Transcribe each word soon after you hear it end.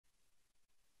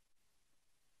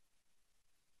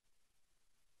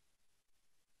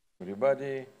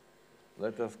Everybody,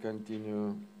 let us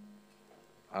continue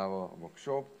our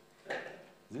workshop.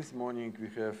 This morning we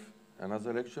have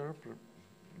another lecturer,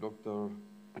 Dr.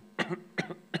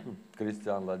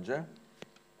 Christian Ladje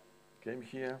came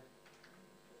here.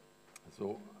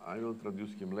 So I will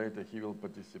introduce him later. He will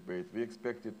participate. We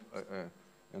expected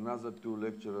another 2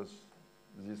 lecturers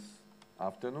this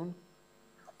afternoon.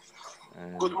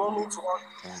 And good morning to all.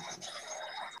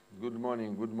 Good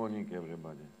morning,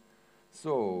 everybody.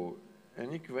 So,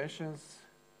 any questions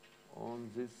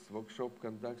on this workshop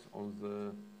conducts, on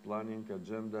the planning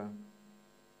agenda?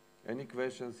 Any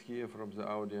questions here from the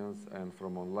audience and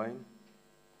from online?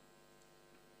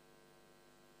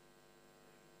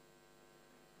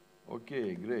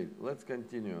 Okay, great. Let's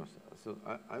continue. So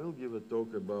I will give a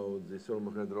talk about the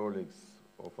thermohydraulics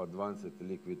of advanced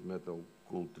liquid metal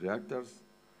cooled reactors.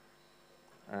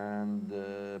 And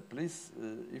please,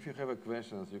 if you have a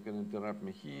questions, you can interrupt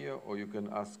me here, or you can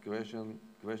ask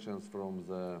questions from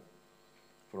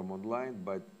online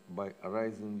by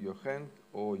raising your hand,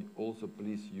 or also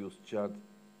please use chat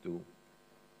to,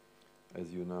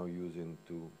 as you now using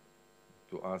to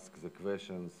ask the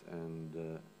questions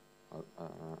and other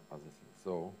things.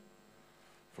 So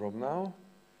from now,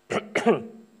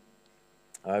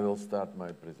 I will start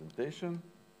my presentation.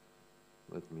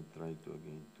 Let me try to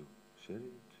again to share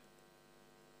it.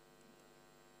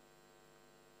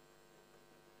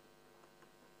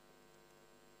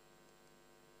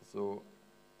 So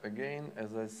again,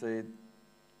 as I said,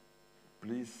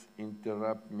 please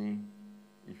interrupt me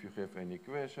if you have any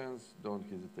questions. Don't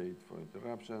hesitate for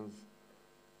interruptions.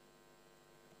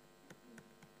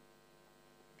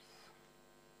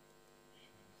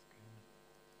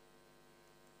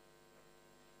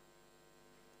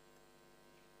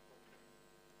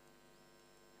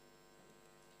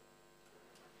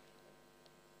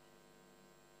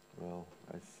 Well,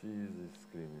 I see the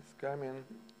screen is coming.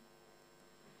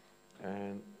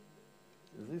 And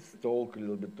this talk,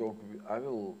 I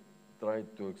will try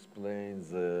to explain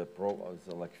the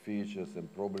like features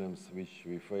and problems which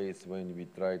we face when we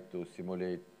try to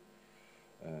simulate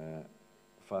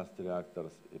fast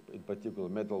reactors, in particular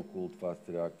metal-cooled fast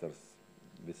reactors,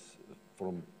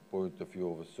 from point of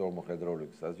view of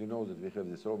thermohydraulics. As you know that we have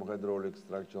the thermohydraulics,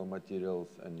 structural materials,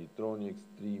 and neutronics,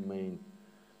 3 main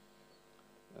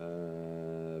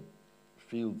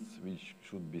fields which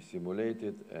should be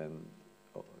simulated, and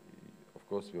of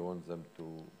course we want them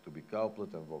to be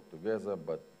coupled and work together,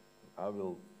 but I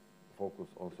will focus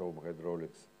on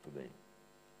thermohydraulics today.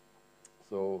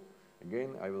 So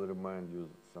again, I will remind you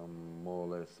some more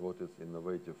or less what is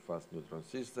innovative fast neutron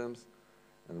systems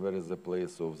and where is the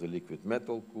place of the liquid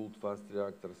metal cooled fast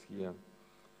reactors here.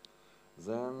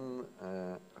 Then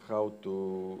how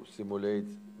to simulate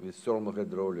with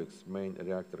thermohydraulics main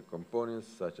reactor components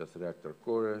such as reactor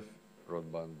core,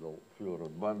 rod bundle, fuel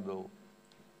rod bundle,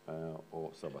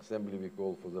 or subassembly we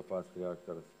call for the fast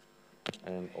reactors,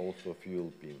 and also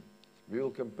fuel pin. We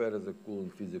will compare the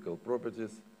cooling physical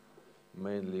properties,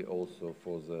 mainly also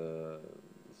for the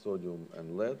sodium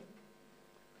and lead.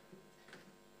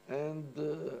 And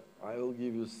I will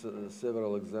give you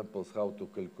several examples how to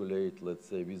calculate, let's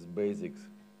say, with basics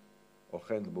or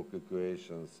handbook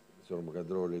equations,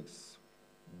 thermohydraulics,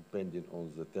 depending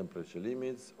on the temperature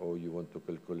limits, or you want to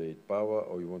calculate power,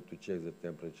 or you want to check the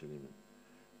temperature limit.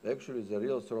 Actually, the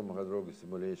real thermohydraulic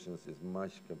simulations is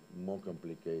much more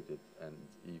complicated, and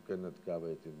you cannot cover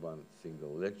it in one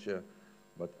single lecture,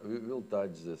 but we will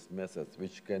touch these methods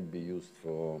which can be used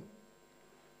for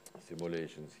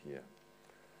simulations here.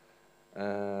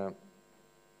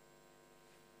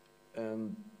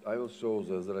 And I will show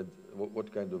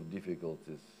what kind of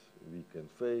difficulties we can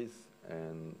face,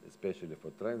 and especially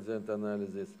for transient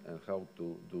analysis, and how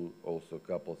to do also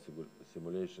couple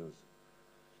simulations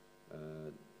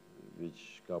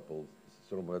which couple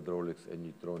thermohydraulics and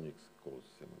neutronics cause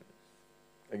simulations.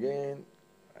 Again,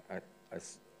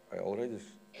 I already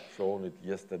shown it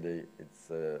yesterday.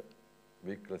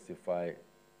 We classify,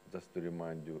 just to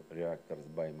remind you, reactors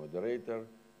by moderator,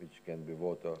 which can be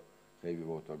water, heavy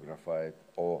water, graphite,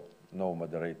 or no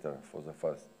moderator for the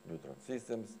fast neutron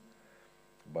systems.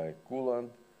 By coolant,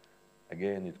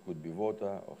 again, it could be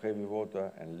water or heavy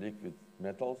water, and liquid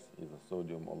metals, either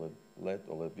sodium or lead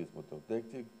or lead bismuth or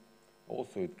tectic.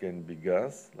 Also, it can be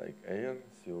gas, like air,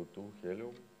 CO2,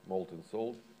 helium, molten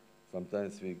salt.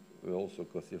 Sometimes we also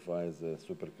classify the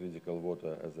supercritical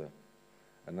water as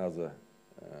another,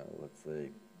 let's say,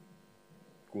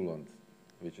 coolant,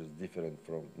 which is different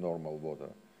from normal water,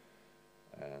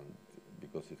 and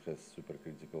because it has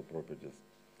supercritical properties.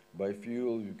 By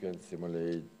fuel, you can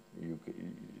simulate, you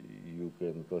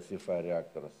can classify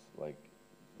reactors like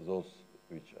those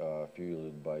which are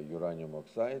fueled by uranium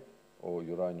oxide or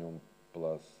uranium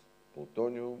plus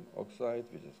plutonium oxide,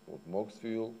 which is called MOX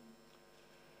fuel.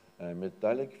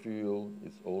 Metallic fuel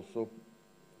is also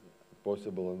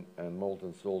possible, and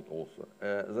molten salt also.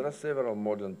 There are several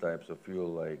modern types of fuel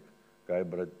like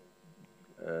hybrid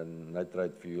and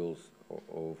nitride fuels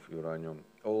of uranium.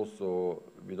 Also,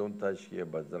 we don't touch here,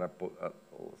 but there are,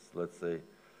 let's say,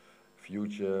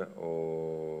 future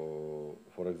or,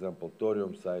 for example,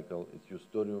 thorium cycle. It's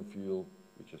used thorium fuel,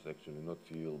 which is actually not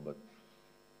fuel, but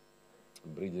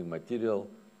breeding material.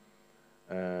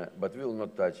 But we will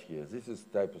not touch here. This is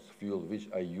type of fuel which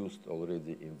are used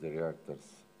already in the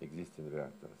reactors, existing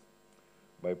reactors.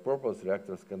 By purpose,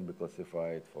 reactors can be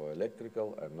classified for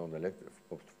electrical and non-electric,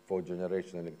 for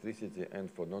generation electricity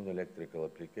and for non-electrical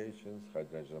applications,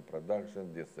 hydrogen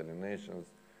production, desalinations,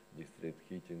 district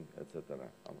heating, etc.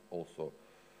 And also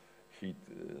heat,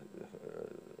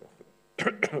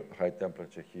 high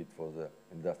temperature heat for the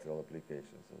industrial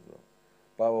applications as well.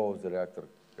 Power of the reactor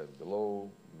can be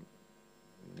low,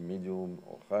 medium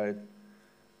or high,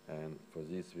 and for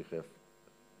this we have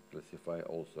classify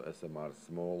also SMR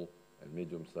small and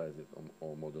medium-sized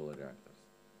or modular reactors.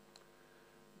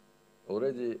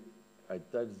 Already I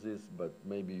touched this, but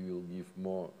maybe we'll give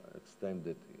more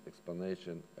extended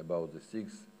explanation about the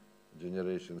 6th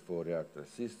generation 4 reactor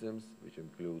systems, which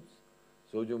includes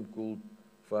sodium-cooled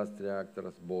fast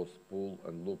reactors, both pool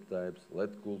and loop types,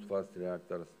 lead-cooled fast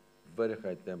reactors, very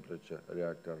high temperature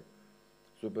reactor,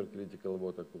 supercritical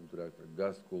water-cooled reactor,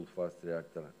 gas-cooled fast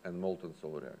reactor, and molten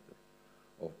salt reactor.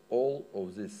 Of all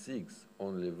of these 6,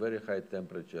 only very high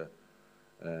temperature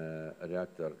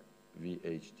reactor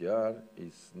VHTR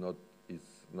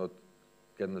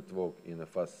cannot work in a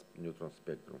fast neutron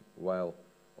spectrum, while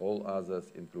all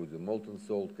others, including molten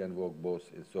salt, can work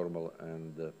both in thermal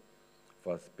and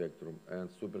fast spectrum, and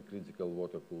supercritical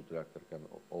water-cooled reactor can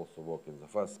also work in the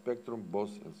fast spectrum,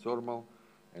 both in thermal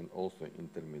and also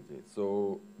intermediate.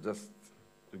 So just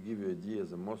to give you an idea,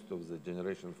 the most of the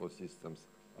generation 4 systems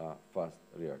are fast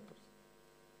reactors.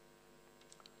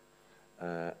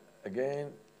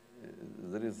 Again,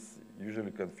 there is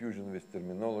usually confusion with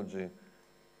terminology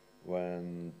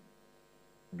when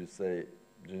we say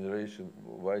generation.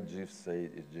 Why GIFs say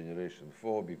it's generation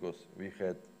 4? Because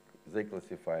they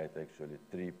classified actually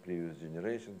 3 previous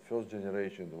generations. First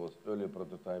generation was early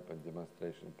prototype and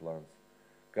demonstration plants.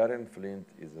 Current Flint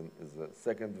is the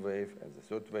second wave, and the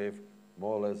third wave,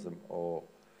 more or less, or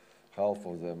half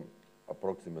of them,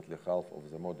 approximately half of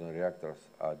the modern reactors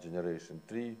are generation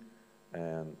 3,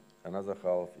 and another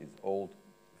half is old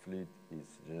fleet,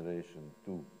 is generation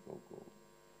 2,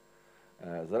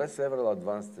 so-called. There are several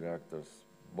advanced reactors,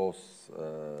 both,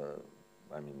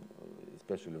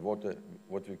 especially what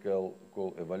we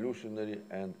call evolutionary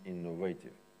and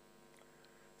innovative.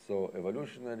 So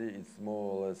evolutionary is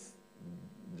more or less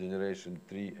generation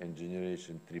 3 and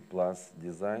generation 3 plus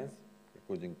designs,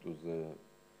 according to the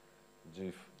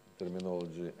GIF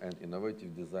terminology, and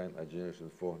innovative design are generation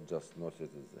 4, just notice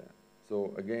it there.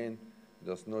 So again,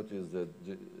 just notice that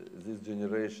these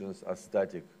generations are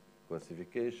static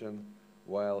classification,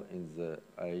 while in the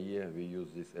IAEA we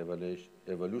use this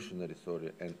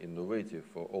evolutionary and innovative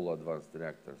for all advanced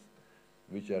reactors,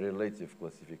 which are relative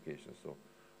classification. So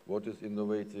what is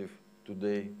innovative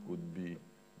today could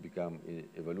become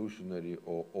evolutionary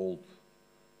or old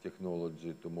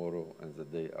technology tomorrow and the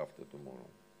day after tomorrow.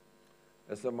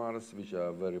 SMRs, which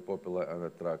are very popular and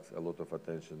attract a lot of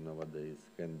attention nowadays,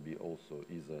 can be also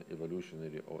either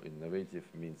evolutionary or innovative,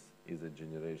 means either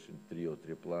generation 3 or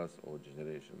 3 plus or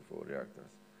generation 4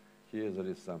 reactors. Here there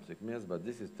is something mess, but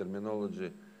this is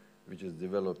terminology which is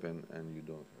developing and you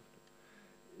don't have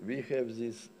to. We have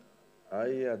this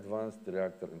IAEA Advanced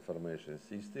Reactor Information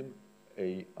System,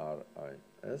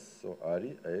 ARIS, so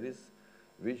ARIS,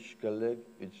 which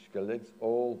collects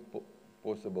all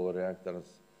possible reactors,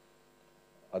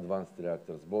 advanced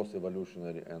reactors, both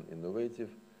evolutionary and innovative,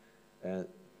 and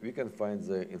we can find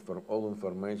all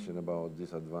information about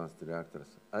these advanced reactors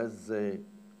as they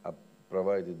are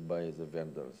provided by the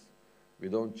vendors. We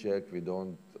don't check, we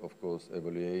don't, of course,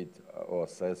 evaluate or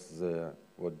assess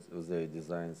what their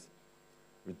designs.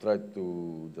 We try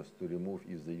to just to remove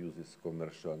if they use this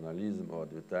commercialism or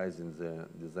advertising the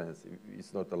designs.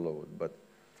 It's not allowed, but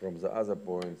from the other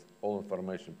points, all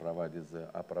information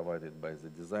are provided by the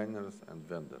designers and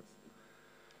vendors.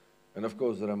 And of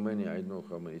course, there are many, I know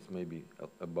how many, it's maybe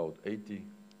about 80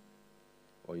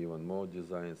 or even more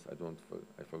designs, I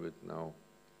forget now,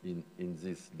 in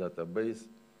this database.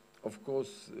 Of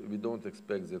course, we don't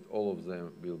expect that all of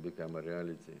them will become a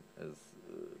reality. As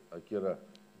Akira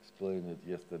explained it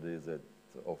yesterday, that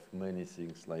of many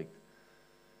things like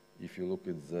if you look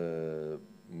at the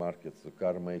markets, the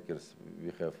car makers,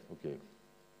 we have, okay,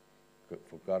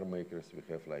 for car makers, we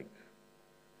have like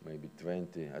maybe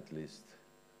 20 at least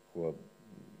who are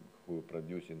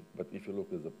producing. But if you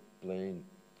look at the plane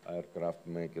aircraft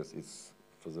makers, it's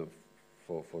for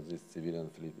this civilian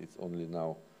fleet, it's only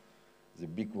now the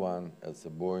big one as a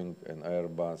Boeing and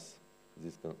Airbus.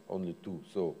 This only two.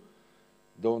 So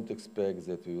don't expect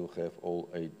that we will have all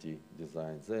 80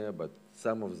 designs there, but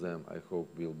some of them I hope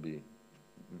will be.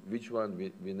 Which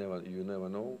one you never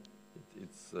know.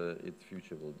 It's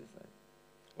futurable design.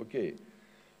 Okay,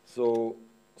 so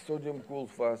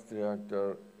sodium-cooled fast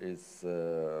reactor is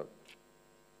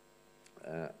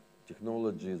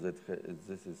technology that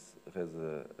has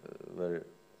a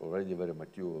already very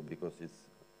mature, because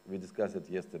we discussed it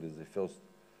yesterday. The first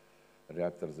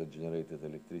reactor that generated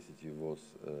electricity was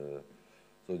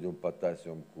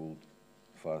sodium-potassium cooled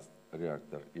fast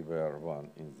reactor, EVR-1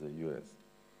 in the US.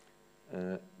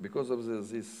 Because of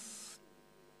this,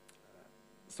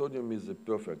 sodium is a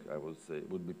perfect, I would say,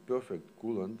 would be perfect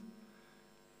coolant,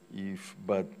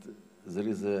 but there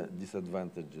is a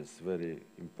disadvantages, very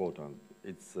important.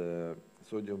 It's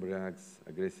sodium reacts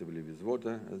aggressively with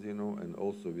water, as you know, and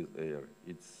also with air.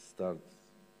 It starts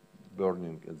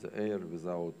burning in the air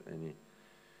without any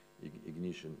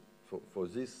ignition. For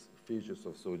these features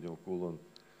of sodium coolant,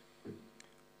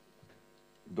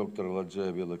 Dr.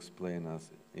 Vladimir will explain us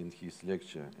in his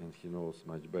lecture, and he knows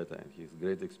much better, and he has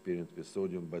great experience with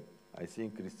sodium. But I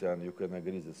think, Christian, you can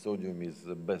agree that sodium is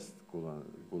the best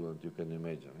coolant you can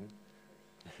imagine.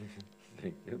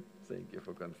 Eh? Thank you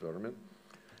for confirming.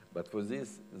 But for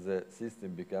this, the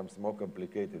system becomes more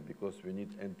complicated because we need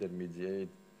intermediate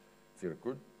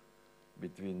circuit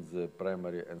between the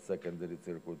primary and secondary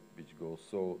circuit, which goes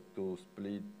so to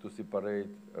separate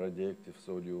radioactive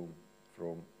sodium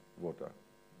from water,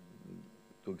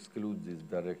 to exclude this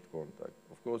direct contact.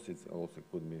 Of course, it also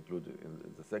could be included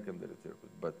in the secondary circuit,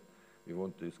 but we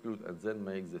want to exclude and then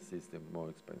make the system more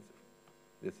expensive.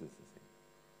 This is the thing.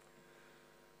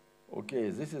 Okay,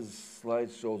 this slide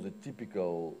shows the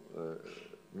typical,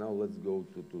 now let's go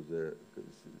to the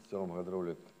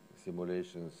thermohydraulic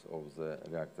simulations of the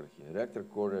reactor here. Reactor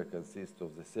core consists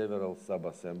of the several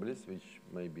sub-assemblies, which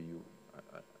maybe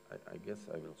I guess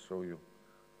I will show you.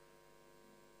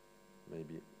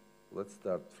 Maybe let's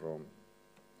start from,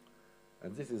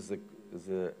 and this is the if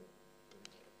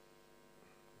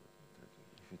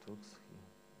it works,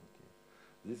 yeah, okay.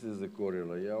 This is the core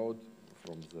layout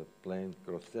from the plane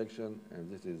cross-section, and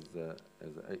this is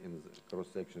in the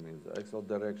cross-section in the axial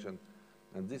direction,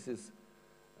 and this is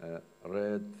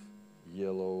red,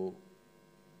 yellow,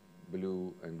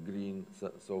 blue, and green,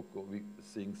 so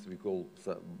things we call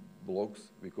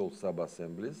blocks, we call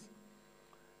sub-assemblies.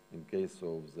 In case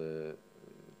of the,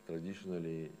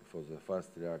 traditionally for the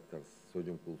fast reactors,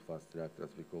 sodium-cooled fast reactors,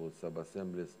 we call it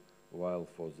sub-assemblies, while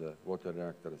for the water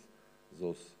reactors,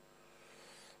 those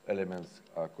elements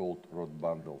are called rod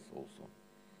bundles also.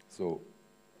 So,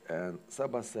 and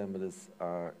sub-assemblies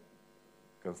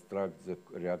construct the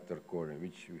reactor core,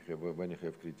 which you have when you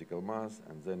have critical mass,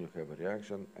 and then you have a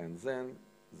reaction, and then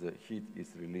the heat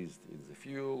is released in the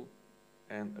fuel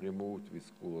and removed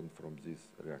with coolant from this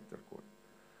reactor core.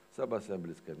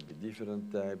 Sub-assemblies can be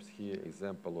different types. Here,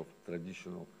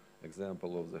 traditional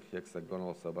example of the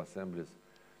hexagonal sub-assemblies,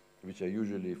 which are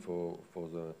usually for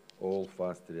the all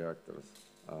fast reactors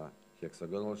are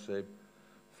hexagonal shape.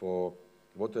 For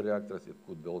water reactors, it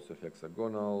could be also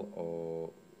hexagonal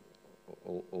or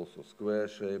also square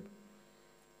shape.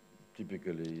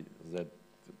 Typically, that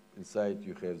inside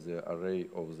you have the array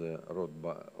of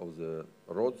the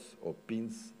rods or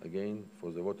pins. Again,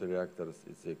 for the water reactors,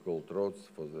 it's called rods.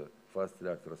 For the fast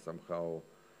reactors, somehow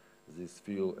these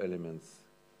fuel elements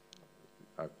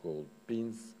are called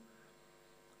pins.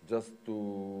 Just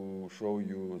to show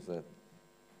you that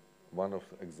one of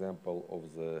the example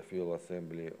of the fuel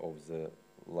assembly of the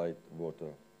light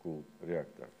water cooled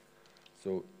reactor.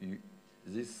 So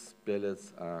these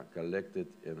pellets are collected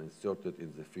and inserted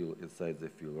in the fuel inside the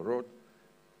fuel rod,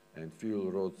 and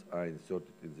fuel rods are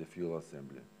inserted in the fuel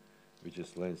assembly, which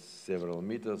is length several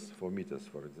meters, 4 meters,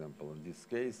 for example, in this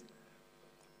case.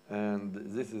 And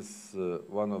this is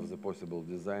one of the possible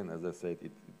design. As I said,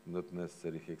 it's not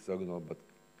necessarily hexagonal, but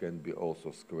can be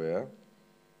also square.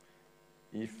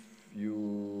 If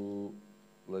you,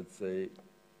 let's say,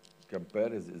 compare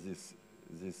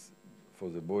this for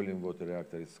the boiling water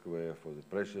reactor is square, for the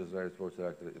pressurized water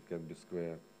reactor it can be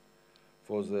square.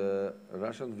 For the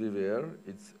Russian VVR,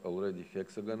 it's already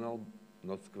hexagonal,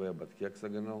 not square, but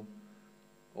hexagonal.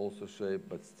 also shape,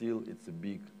 but still it's a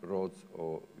big rods,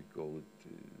 or we call it,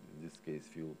 in this case,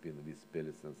 fuel pin with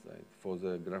pellets inside. For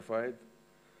the graphite,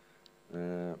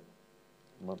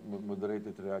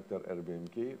 moderated reactor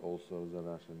RBMK, also the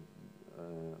Russian,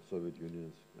 Soviet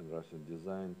Union and Russian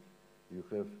design. You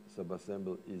have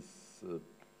subassemble is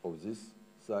of this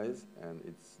size, and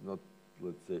it's not,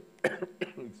 let's say,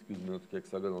 excuse me, not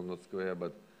hexagonal, not square,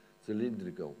 but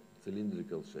cylindrical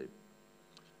shape,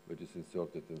 which is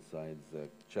inserted inside the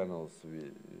channels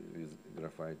with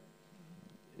graphite,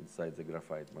 inside the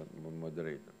graphite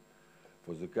moderator.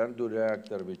 For the CANDU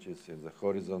reactor, which is in the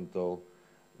horizontal,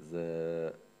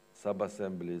 the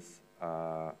subassemblies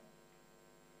are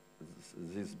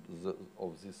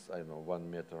of this, I don't know, 1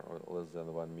 meter or less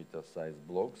than 1 meter size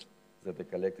blocks that are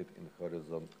collected in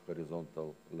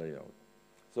horizontal layout.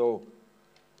 So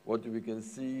what we can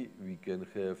see, we can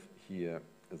have here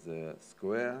the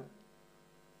square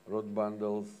rod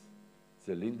bundles,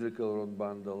 cylindrical rod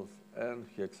bundles, and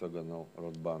hexagonal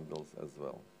rod bundles as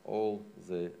well. All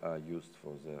they are used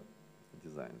for the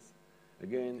designs.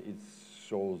 Again, it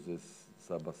shows this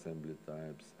subassembly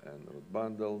types and rod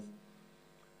bundles,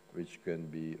 which can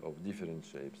be of different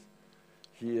shapes.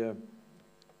 Here,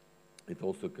 it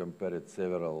also compared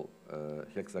several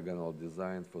hexagonal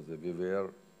designs for the VVR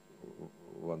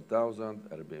 1000,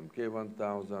 RBMK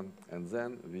 1000, and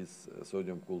then with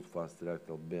sodium-cooled fast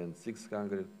reactor BN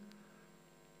 600,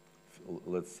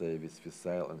 let's say with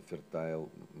fissile and fertile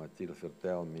material.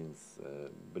 Fertile means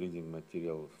breeding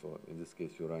material for, in this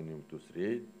case,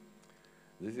 uranium-238.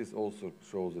 This is also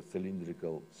shows the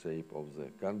cylindrical shape of the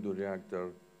CANDU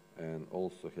reactor and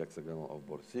also hexagonal of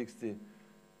bore 60.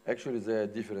 Actually, they are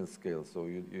different scales, so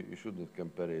you shouldn't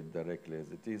compare it directly as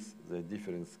it is. They are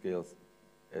different scales.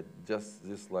 Just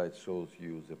this slide shows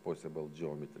you the possible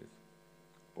geometries.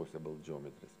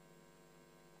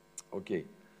 Okay,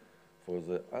 for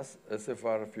the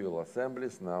SFR fuel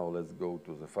assemblies, now let's go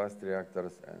to the fast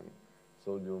reactors and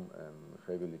sodium and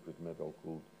heavy liquid metal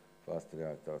cooled fast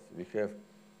reactors. We have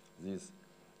this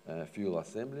fuel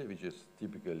assembly, which is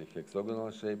typically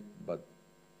hexagonal shape, but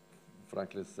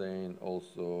frankly saying,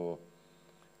 also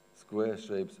square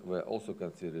shapes were also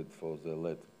considered for the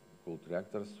lead cooled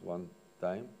reactors one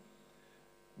time,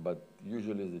 but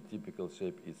usually the typical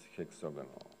shape is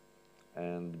hexagonal.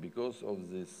 And because of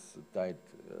this tight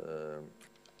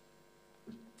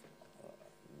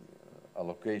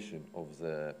allocation of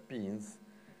the pins,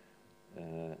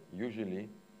 usually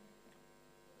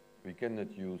we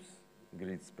cannot use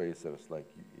grid spacers like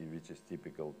which is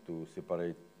typical to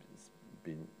separate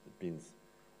pins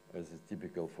as is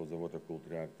typical for the water-cooled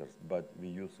reactors, but we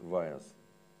use wires,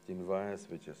 thin wires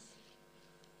which is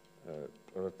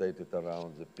rotated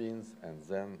around the pins, and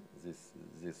then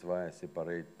this wire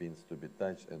separate pins to be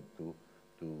touched and to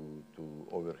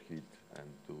overheat and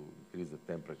to increase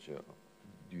the temperature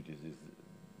due to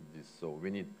this. So we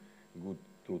need good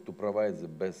to provide the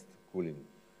best cooling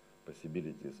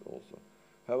possibilities also.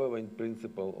 However, in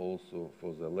principle, also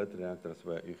for the lead reactors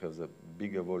where you have the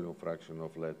bigger volume fraction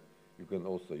of lead, you can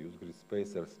also use grid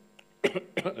spacers,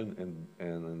 and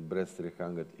in Brest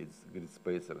 300, its grid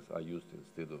spacers are used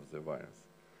instead of the wires.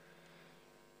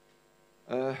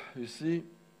 You see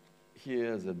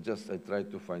here that just I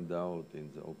tried to find out in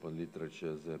the open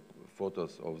literature the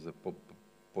photos of the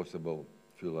possible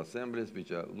fuel assemblies,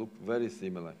 which look very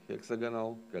similar.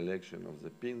 Hexagonal collection of the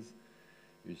pins.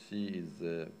 You see is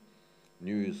the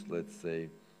newest, let's say,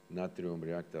 natrium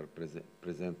reactor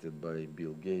presented by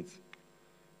Bill Gates,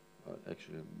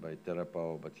 actually by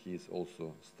TerraPower, but he is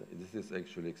also, this is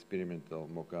actually experimental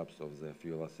mock-ups of the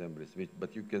fuel assemblies,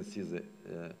 but you can see the,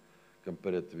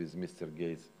 compared with Mr.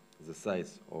 Gates, the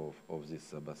size of this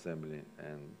sub-assembly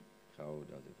and how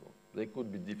does it work. They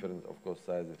could be different, of course,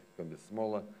 sizes can be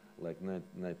smaller, like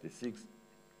 96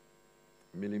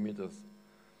 millimeters,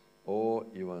 or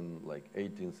even like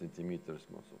 18 centimeters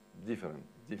more. So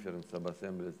different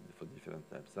sub-assemblies for different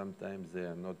types. Sometimes they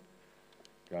are not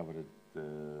covered,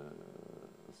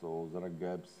 so there are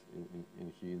gaps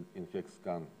in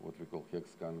hex-can, what we call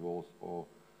hex-can walls, or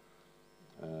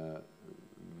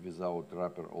without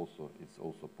wrapper also, it's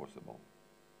also possible.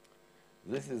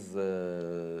 This is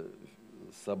the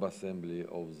sub-assembly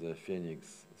of the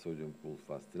Phoenix sodium-cooled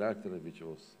fast reactor, which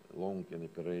was long in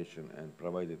operation and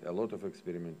provided a lot of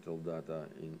experimental data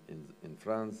in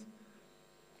France.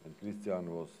 And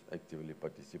Christian was actively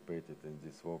participated in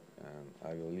this work,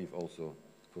 and I will leave also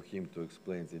for him to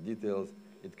explain the details.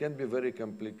 It can be very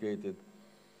complicated.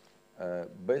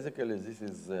 Basically, this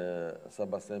is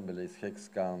sub-assembly is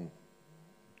hex-can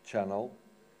channel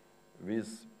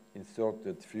with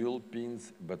inserted fuel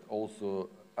pins, but also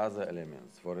other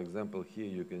elements. For example, here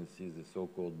you can see the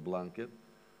so-called blanket,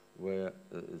 where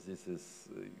this is,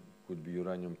 could be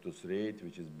uranium-238,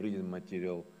 which is breeding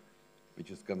material, which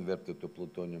is converted to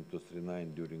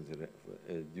plutonium-239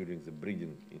 during the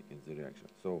breeding in the reaction.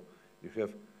 So you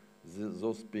have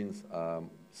those pins are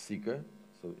thicker,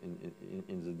 so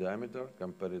in the diameter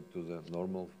compared to the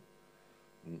normal,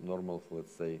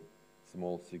 let's say,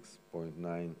 small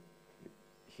 6.9.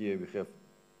 Here we have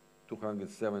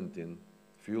 217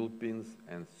 fuel pins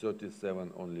and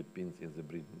 37 only pins in the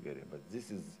breeding area. But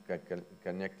this is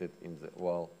connected in the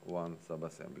wall one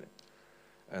subassembly.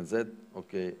 And that,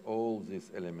 okay, all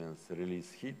these elements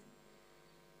release heat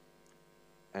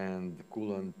and the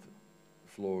coolant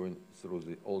flowing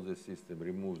through all the system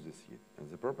removes this heat. And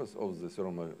the purpose of the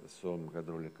thermal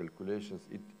hydraulic calculations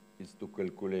is to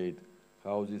calculate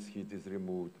how this heat is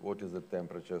removed, what is the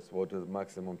temperatures, what is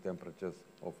maximum temperatures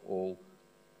of all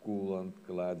coolant,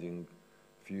 cladding,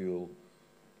 fuel,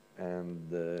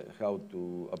 and how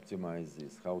to optimize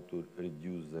this, how to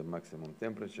reduce the maximum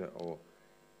temperature, or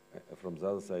from the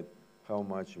other side, how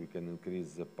much we can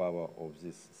increase the power of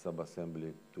this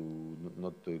subassembly to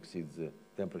not to exceed the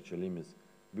temperature limits,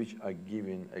 which are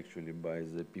given actually by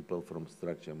the people from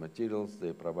structure materials.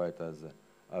 They provide us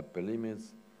upper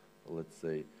limits, let's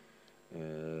say,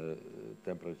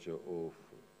 temperature of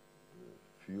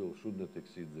fuel should not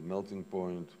exceed the melting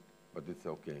point, but it's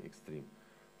okay, extreme.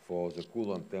 For the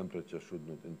coolant, temperature should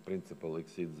not, in principle,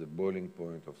 exceed the boiling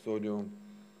point of sodium.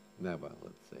 Never,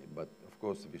 let's say. But of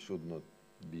course, we should not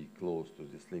be close to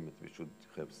this limit. We should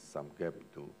have some gap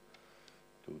to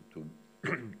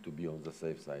be on the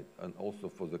safe side. And also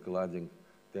for the cladding,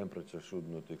 temperature should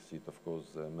not exceed, of course,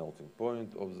 the melting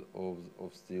point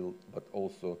of steel, but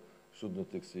also should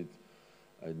not exceed,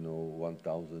 I know,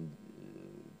 1,000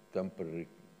 temporary,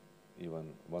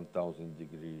 even 1,000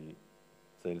 degree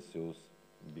Celsius,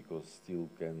 because steel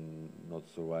can not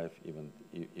survive even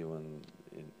in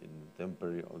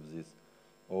temporary of this,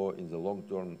 or in the long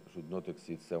term should not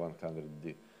exceed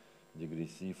 700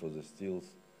 degrees C for the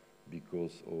steels,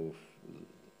 because of,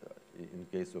 in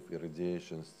case of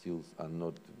irradiation, steels are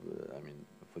not, I mean,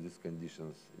 for these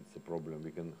conditions, it's a problem.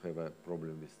 We can have a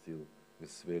problem with steel,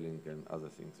 with swelling and other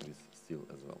things with steel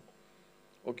as well.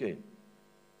 Okay.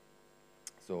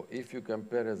 So if you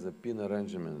compare the pin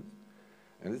arrangement,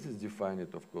 and this is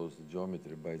defined, of course, the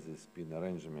geometry by this pin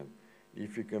arrangement.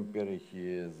 If you compare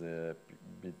here the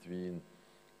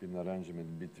pin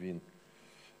arrangement between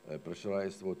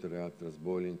pressurized water reactors,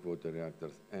 boiling water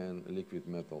reactors, and liquid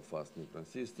metal fast neutron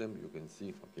system, you can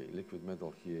see, okay, liquid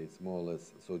metal here is more or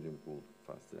less sodium-cooled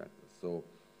fast reactors. So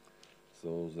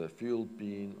the fuel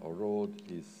pin or rod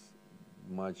is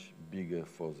much bigger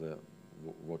for the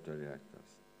water reactors.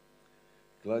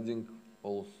 Cladding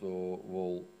also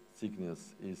wall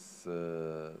thickness is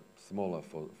smaller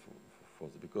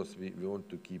because we want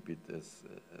to keep it as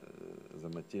the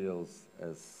materials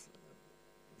as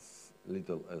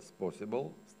little as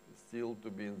possible still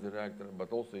to be in the reactor,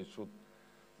 but also it should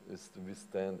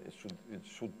withstand, it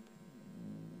should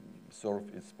serve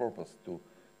its purpose to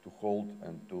hold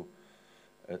and to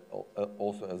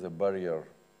also as a barrier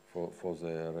for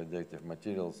the radioactive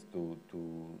materials to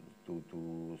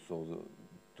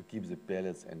keep the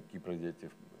pellets and keep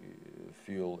radioactive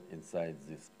fuel inside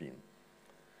this pin.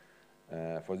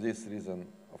 For this reason,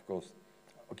 of course,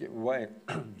 okay, why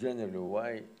generally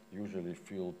why usually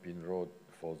fuel pin rod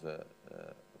for the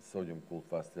sodium-cooled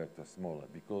fast reactor smaller?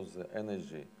 Because the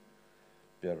energy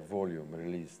per volume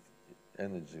released,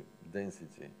 energy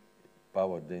density,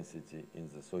 power density in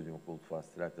the sodium-cooled fast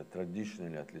reactor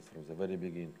traditionally, at least from the very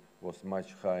beginning, was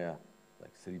much higher,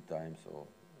 like 3 times or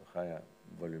higher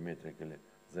volumetrically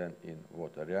than in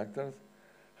water reactors.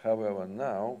 However,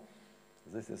 now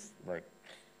this is like,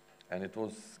 and it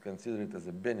was considered as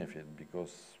a benefit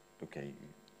because, okay,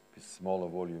 with smaller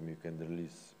volume you can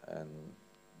release and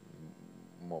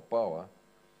more power,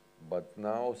 but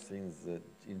now since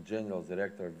in general the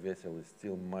reactor vessel is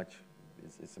still much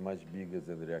bigger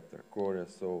than the reactor core,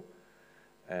 so,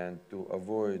 and to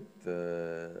avoid,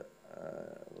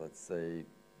 let's say,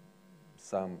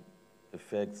 some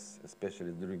effects,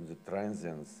 especially during the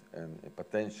transients and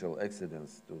potential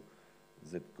accidents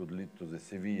that could lead to the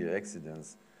severe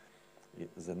accidents,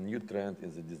 the new trend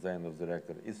in the design of the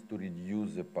reactor is to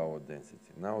reduce the power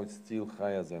density. Now it's still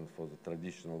higher than for the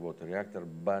traditional water reactor,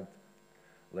 but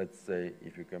let's say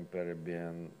if you compare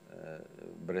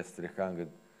Brest 300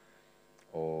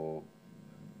 or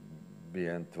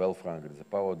BN 1200, the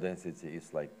power density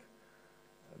is like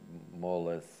more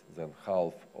or less than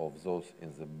half of those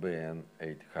in the BN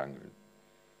 800.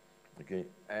 Okay,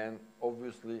 and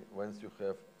obviously once you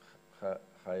have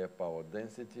higher power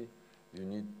density, you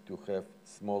need to have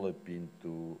smaller pin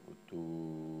to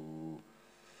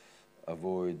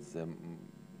avoid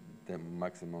the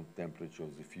maximum temperature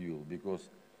of the fuel, because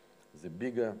the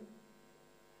bigger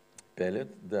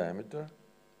pellet diameter,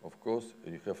 of course,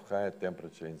 you have higher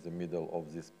temperature in the middle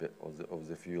of this of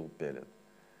the fuel pellet.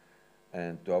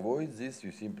 And to avoid this,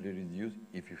 you simply reduce.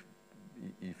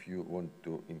 If you want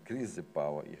to increase the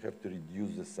power, you have to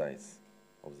reduce the size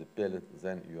of the pellet.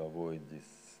 Then you avoid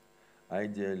this.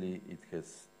 Ideally, it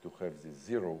has to have the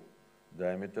 0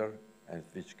 diameter, and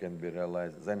which can be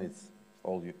realized. Then it's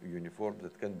all uniform.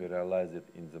 That can be realized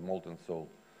in the molten salt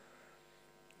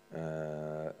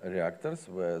reactors,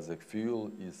 where the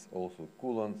fuel is also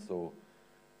coolant, so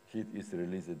heat is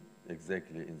released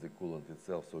exactly in the coolant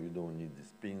itself, so you don't need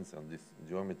these pins and this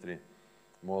geometry.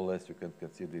 More or less, you can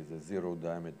consider the 0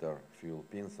 diameter fuel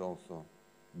pins also.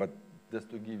 But just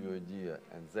to give you an idea,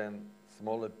 and then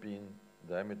smaller pin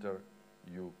diameter,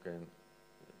 you can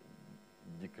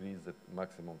decrease the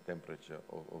maximum temperature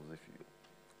of the fuel.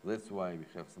 That's why we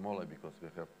have smaller, because we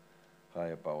have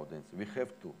higher power density. We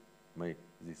have to make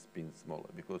this pin smaller,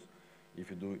 because if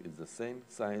you do it the same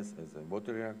size as a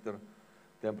water reactor,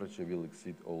 temperature will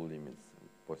exceed all limits,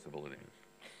 possible limits.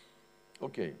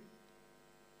 Okay.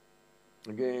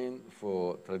 Again,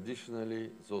 for traditionally,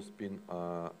 those pins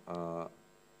are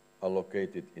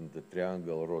located in the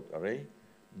triangle rod array,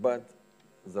 but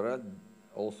there are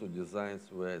also designs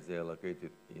where they are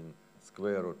located in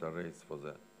square rod arrays for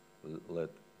the LED.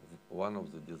 One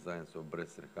of the designs of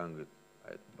Brest 300,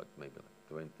 but maybe like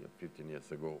 20 or 15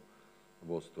 years ago,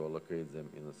 was to allocate them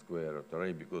in a square rod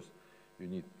array, because you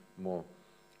need more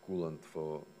coolant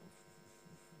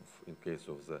in case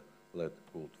of the lead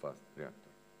cooled fast reactor.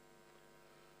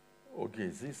 Okay,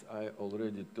 this I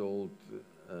already told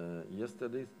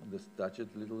yesterday, just touch it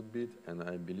a little bit, and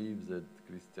I believe that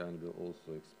Christian will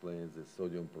also explain the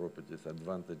sodium properties,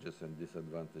 advantages and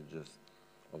disadvantages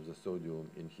of the sodium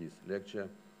in his lecture.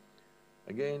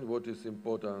 Again, what is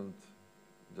important,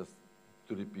 just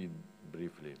to repeat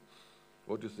briefly,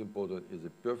 what is important is a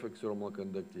perfect thermal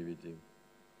conductivity,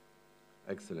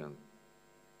 excellent,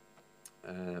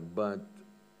 but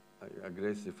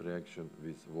aggressive reaction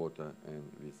with water and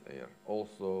with air.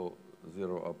 Also,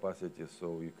 0 opacity,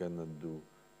 so you cannot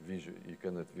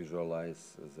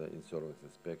visualize the in-service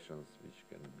inspections, which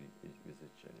can be with a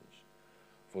challenge.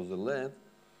 For the lead,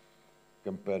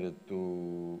 compared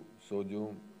to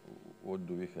sodium, what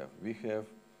do we have? We have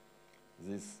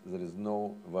this. There is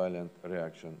no violent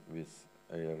reaction with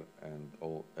air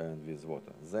and with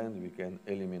water. Then we can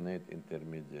eliminate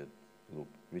intermediate loop,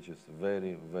 which is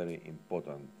very, very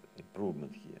important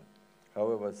improvement here.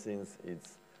 However, since it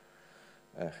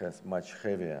has much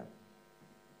heavier,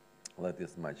 lead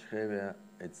is much heavier,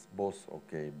 it's both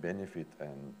okay benefit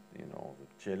and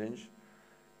the challenge.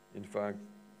 In fact,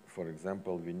 for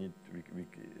example, due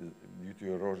to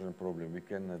erosion problem, we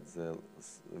cannot, the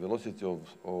velocity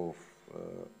of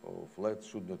lead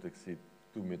should not exceed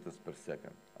 2 meters per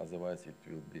second. Otherwise, it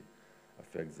will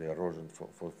affect the erosion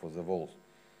for the walls.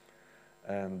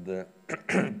 And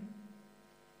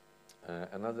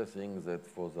another thing that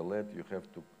for the lead, you have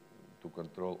to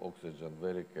control oxygen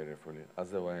very carefully.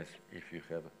 Otherwise, if you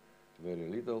have very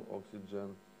little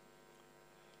oxygen,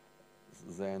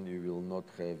 then you will not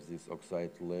have this oxide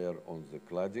layer on the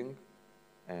cladding,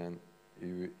 and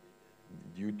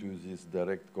due to this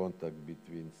direct contact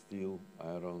between steel,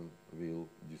 iron will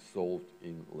dissolve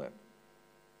in lead,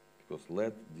 because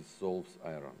lead dissolves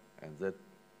iron, and that,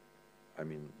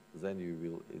 then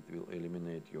it will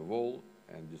eliminate your wall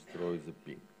and destroy the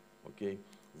pin. Okay,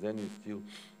 then you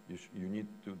need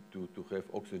to have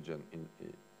oxygen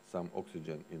some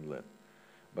oxygen in lead.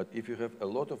 But if you have a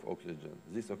lot of oxygen,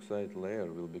 this oxide layer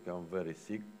will become very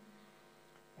thick,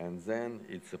 and then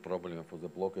it's a problem for the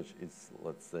blockage.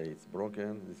 Let's say it's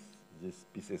broken. These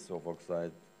pieces of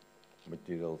oxide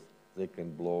materials, they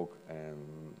can block,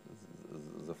 and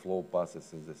the flow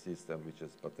passes in the system, which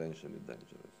is potentially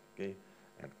dangerous. Okay,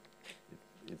 and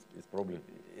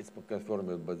it's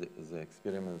confirmed by the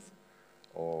experiments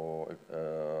or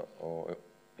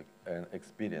an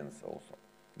experience also.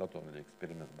 Not only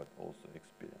experiment, but also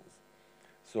experience.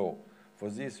 So for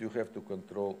this, you have to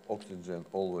control oxygen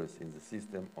always in the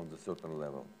system on a certain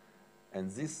level.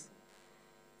 And this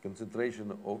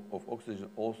concentration of oxygen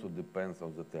also depends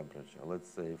on the temperature. Let's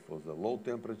say for the low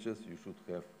temperatures, you should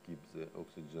keep the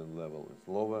oxygen level is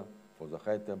lower. For the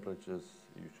high temperatures,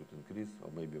 you should increase,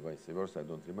 or maybe vice versa, I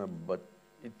don't remember, but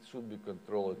it should be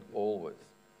controlled always.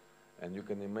 And you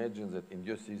can imagine that in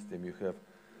your system, you have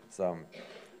some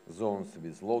zones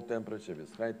with low temperature,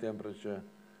 with high temperature,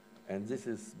 and this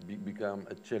has become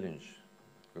a challenge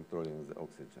controlling the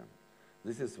oxygen.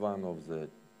 This is one of the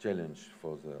challenge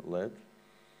for the lead.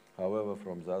 However,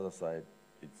 from the other side,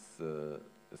 it's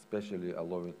especially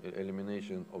allowing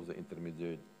elimination of the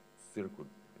intermediate circuit,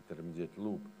 intermediate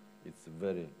loop. It's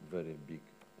very, very big,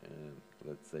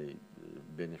 let's say,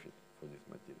 benefit for this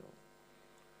material.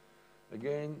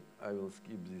 Again, I will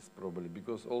skip this probably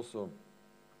because also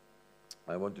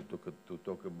I wanted to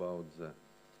talk about the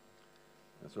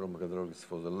thermal hydraulics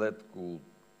for the lead cooled,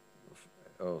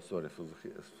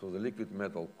 for the liquid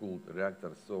metal cooled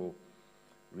reactors. So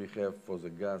we have for the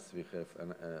gas, we have,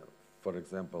 for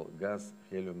example, gas,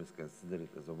 helium is considered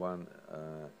as one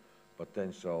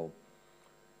potential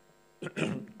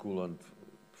coolant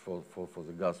for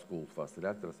the gas-cooled fast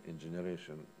reactors in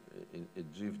generation, in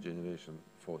GIF generation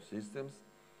 4 systems.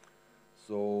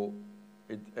 So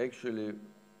it actually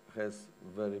has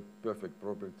very perfect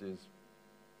properties,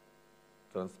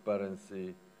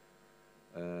 transparency,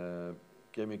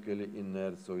 chemically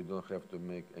inert, so you don't have to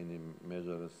make any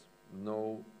measures,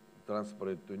 no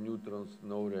transport to neutrons,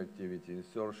 no reactivity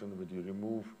insertion when you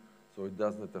remove, so it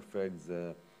does not affect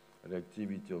the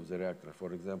reactivity of the reactor.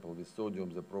 For example, with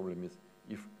sodium, the problem is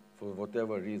if for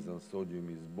whatever reason sodium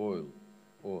is boiled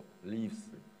or leaves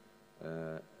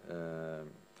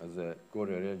the core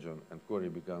region and core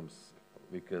becomes,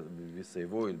 we say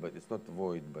void, but it's not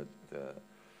void, but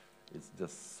it's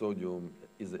just sodium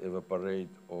is evaporate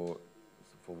or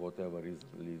for whatever reason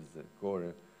leaves the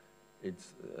core, it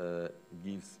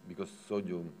gives, because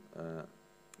sodium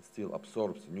still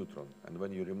absorbs neutron, and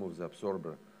when you remove the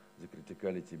absorber, the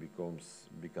criticality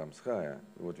becomes higher,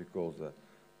 what we call the,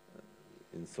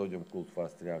 in sodium cooled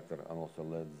fast reactor, and also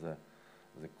lead,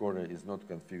 the core is not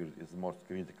configured, it's the most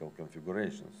critical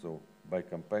configuration. So by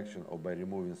compaction or by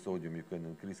removing sodium, you can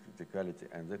increase criticality,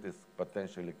 and that is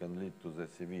potentially can lead to the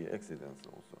severe accidents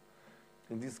also.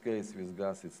 In this case, with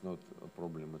gas, it's not a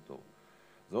problem at all.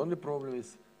 The only problem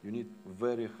is you need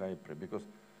very high pressure, because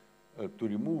to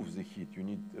remove the heat, you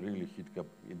need really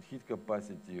heat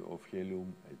capacity of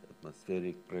helium at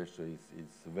atmospheric pressure is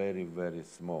very, very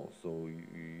small. So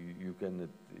you cannot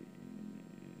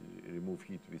remove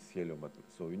heat with helium.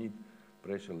 So you need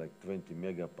pressure like 20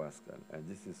 megapascal, and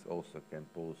this is also can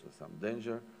pose some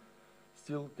danger.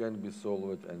 Still can be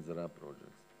solved, and there are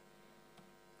projects.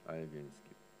 I again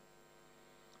skip.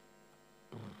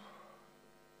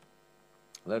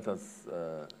 Let us,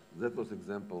 that was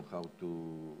example how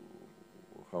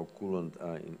coolant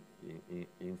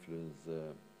influence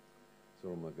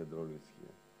thermal hydraulics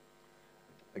here.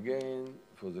 Again,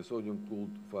 for the sodium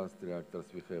cooled fast reactors,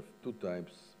 we have two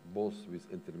types, both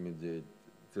with intermediate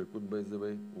circuit, by the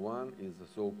way. One is the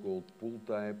so-called pool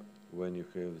type, when you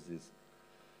have this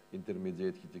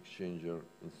intermediate heat exchanger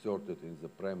inserted in the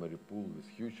primary pool with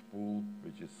huge pool,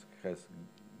 which has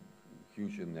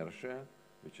huge inertia,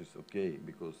 which is okay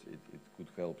because it could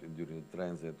help during the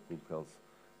transit,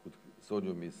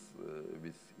 sodium is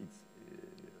with its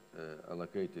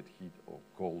allocated heat or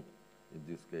cold, in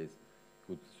this case,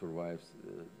 could survive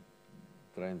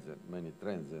many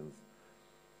transients.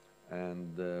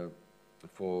 And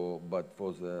but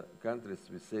for the countries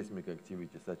with seismic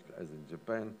activity, such as in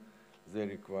Japan, they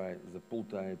require the pool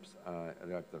types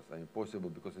reactors are impossible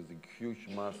because it's a huge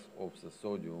mass of the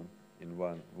sodium in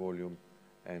one volume.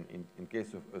 And in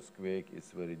case of earthquake,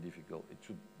 it's very difficult. It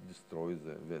should destroy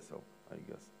the vessel, I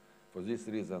guess. For this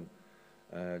reason,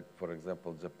 for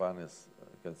example, Japan is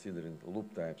considering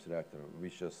loop types reactor,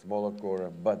 which is smaller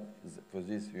core, but for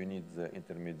this you need the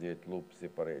intermediate loop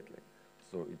separately.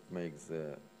 So it makes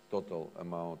the total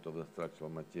amount of the structural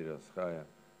materials higher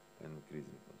and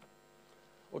increasing.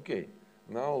 Okay,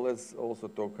 now let's also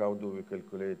talk how do we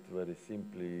calculate very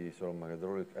simply thermal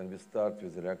hydraulic, and we start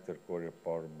with the reactor core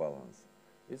power balance.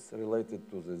 It's related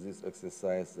to this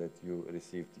exercise that you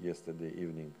received yesterday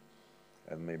evening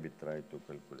and maybe try to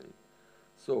calculate.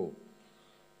 So,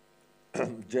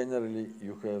 generally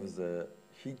you have the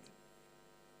heat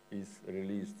is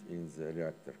released in the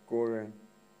reactor core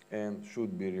and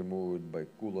should be removed by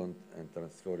coolant and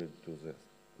transferred to the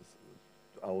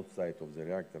outside of the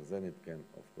reactor. Then it can,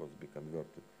 of course, be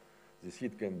converted. This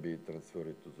heat can be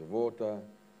transferred to the water,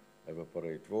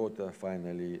 evaporate water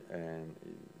finally, and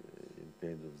in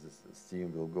case of this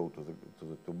steam will go to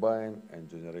the turbine and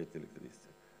generate electricity.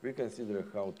 We consider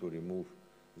how to remove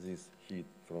this heat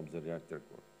from the reactor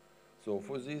core. So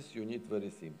for this you need very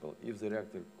simple. If the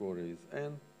reactor core is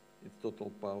N, its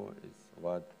total power is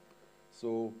Watt.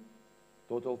 So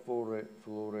total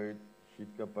flow rate,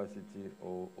 heat capacity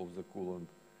of the coolant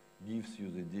gives you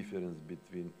the difference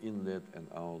between inlet and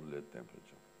outlet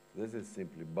temperature. This is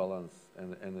simply balance,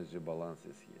 and energy balance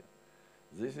is here.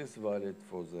 This is valid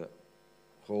for the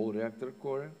whole reactor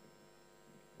core,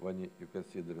 when you can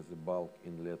see there is a bulk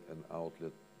inlet and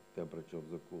outlet temperature of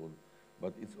the coolant,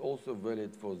 but it's also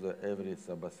valid for the every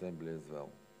subassembly as well.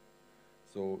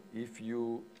 So if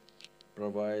you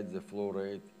provide the flow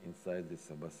rate inside the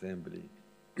subassembly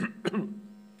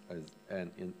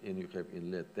and you have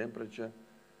inlet temperature,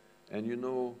 and you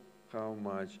know how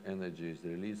much energy is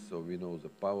released, so we know the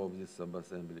power of this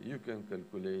subassembly, you can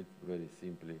calculate very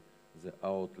simply the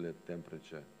outlet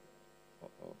temperature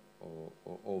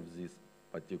of this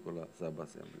particular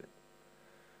subassembly.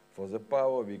 For the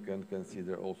power, we can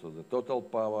consider also the total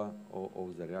power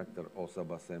of the reactor or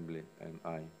subassembly, and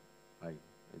I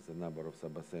is the number of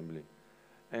subassembly.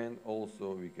 And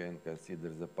also we can consider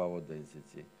the power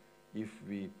density. If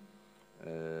we,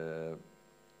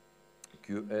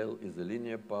 QL is the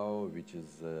linear power, which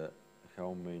is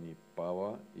how many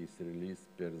power is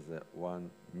released per the 1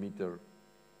 meter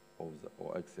of the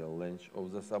or axial length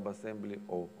of the subassembly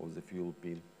or of the fuel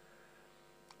pin.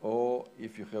 Or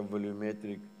if you have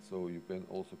volumetric, so you can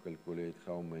also calculate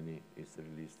how many is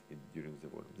released during the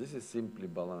volume. This is simply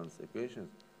balanced equations,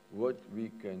 what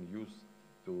we can use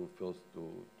to first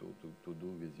to do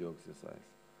with your exercise.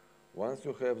 Once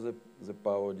you have the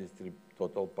power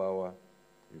total power,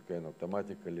 you can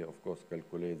automatically, of course,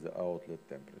 calculate the outlet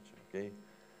temperature, okay?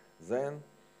 Then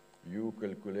you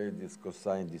calculate this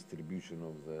cosine distribution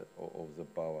of the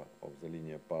power, of the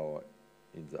linear power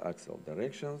in the axial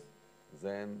directions.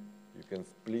 Then you can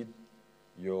split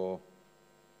your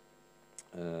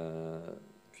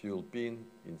fuel pin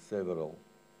in several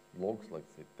blocks, like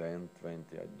say 10, 20,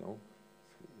 I don't know.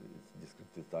 It's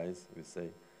discretized, we say.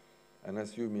 And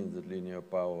assuming that linear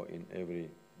power in every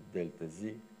delta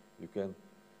Z, you can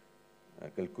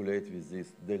calculate with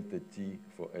this delta T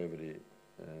for every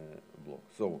block.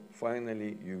 So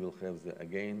finally, you will have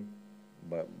again,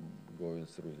 by going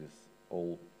through this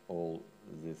all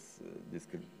this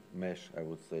discrete mesh, I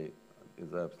would say,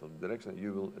 in the absolute direction,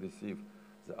 you will receive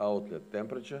the outlet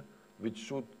temperature, which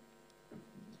should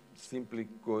simply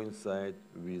coincide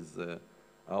with the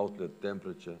outlet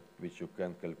temperature, which you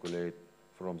can calculate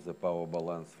from the power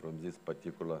balance from this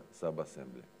particular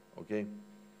subassembly. Okay?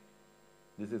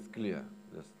 This is clear.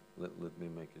 Just let me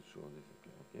make it sure this is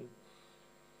clear. Okay?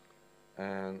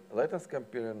 And let us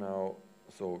compare now.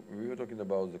 So we were talking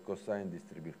about the cosine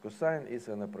distribution. Cosine is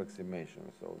an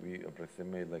approximation. So we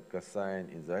approximate like cosine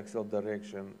in the axial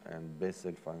direction and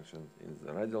Bessel function in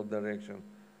the radial direction.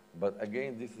 But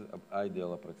again, this is an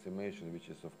ideal approximation, which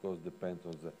is, of course, depends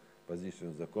on the position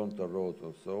of the contour rod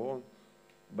and so on.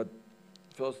 But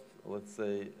first, let's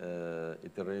say,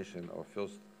 iteration or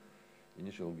first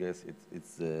initial guess,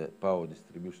 its power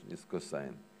distribution is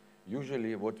cosine.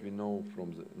 Usually, what we know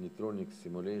from the neutronic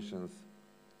simulations,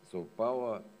 so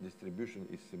power distribution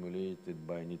is simulated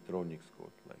by neutronics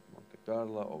code, like Monte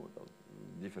Carlo or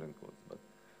different codes. But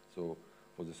so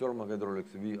for the thermal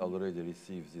hydraulics, we already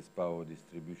receive this power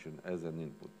distribution as an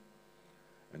input.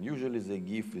 And usually they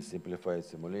give with simplified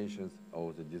simulations,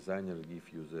 or the designer give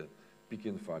you the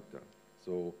picking factor.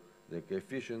 So the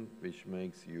coefficient which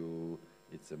makes you,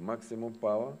 it's a maximum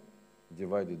power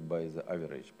divided by the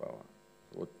average power,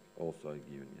 what also I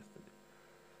given yesterday.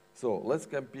 So let's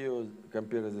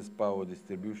compare this power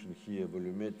distribution here,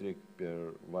 volumetric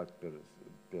per watt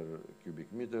per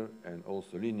cubic meter, and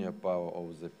also linear power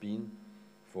of the pin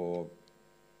for,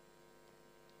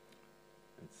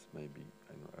 it's maybe,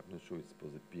 I'm not sure it's for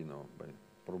the pin or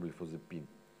probably for the pin.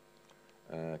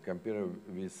 Compare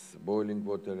with boiling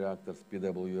water reactors,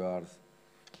 PWRs,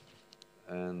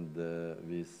 and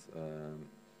with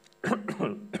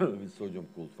with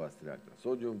sodium-cooled fast reactor.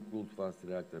 Sodium-cooled fast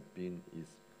reactor pin is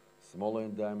smaller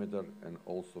in diameter and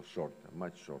also shorter,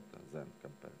 much shorter than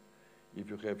compared. If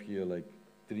you have here like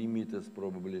 3 meters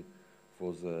probably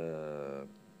for the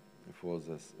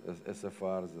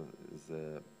SFR,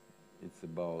 it's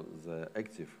about the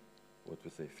active, what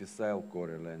we say, fissile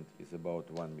core length is about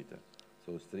 1 meter.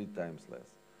 So it's 3 times less.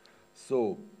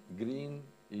 So green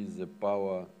is the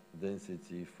power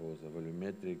density for the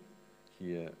volumetric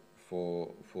here for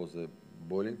the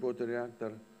boiling water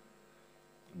reactor.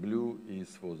 Blue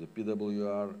is for the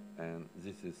PWR, and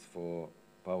this is for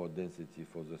power density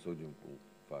for the sodium-cooled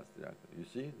fast reactor. You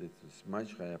see, this is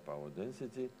much higher power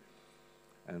density,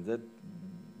 and that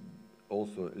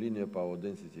also linear power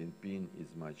density in pin is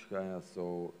much higher.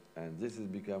 So, and this has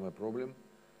become a problem.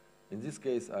 In this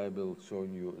case, I will show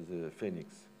you the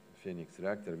Phoenix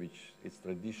reactor, which is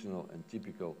traditional and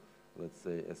typical, let's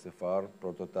say, SFR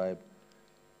prototype.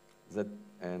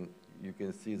 And you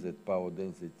can see that power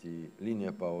density,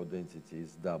 linear power density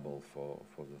is double for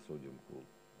the sodium-cooled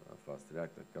fast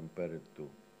reactor compared to,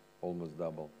 almost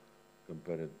double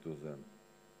compared to the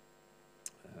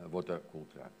water-cooled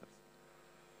reactors.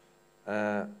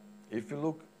 If you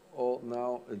look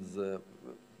now at the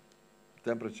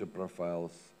temperature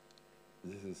profiles,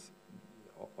 this is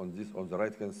on the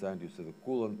right-hand side you see the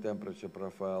coolant temperature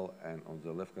profile, and on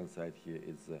the left-hand side here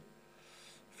is the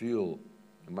fuel,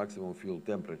 maximum fuel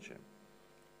temperature.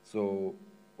 So,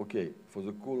 okay, for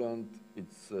the coolant,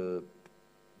 it's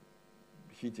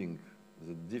heating.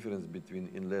 The difference between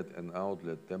inlet and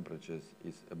outlet temperatures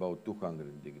is about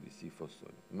 200 degrees C for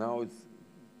solid. Now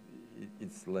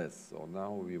it's less, so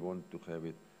now we want to have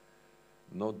it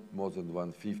not more than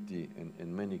 150, and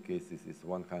in many cases it's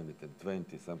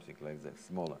 120, something like that,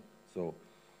 smaller. So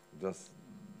just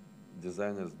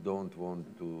designers don't want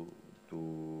to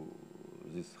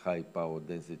this high power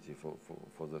density for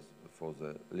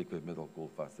the liquid metal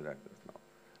cooled fast reactors now.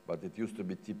 But it used to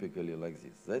be typically like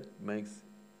this. That makes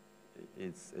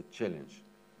it's a challenge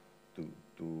to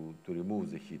remove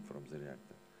the heat from the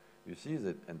reactor. You see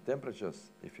that, and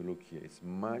temperatures, if you look here, it's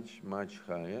much, much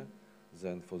higher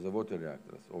than for the water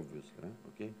reactors, obviously,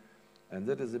 okay? And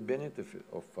that is the benefit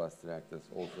of fast reactors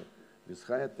also. With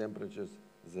higher temperatures,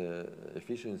 the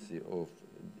efficiency of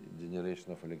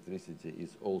generation of electricity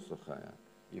is also higher.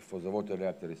 If for the water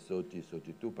reactor is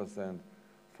 32%,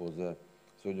 for the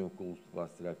sodium-cooled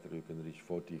fast reactor you can reach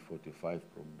 40, 45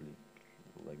 probably,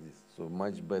 like this. So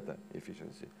much better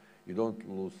efficiency. You don't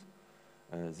lose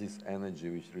this energy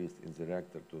which is in the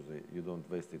reactor you don't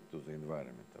waste it to the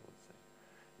environment, I would say.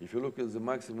 If you look at the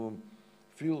maximum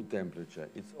fuel temperature,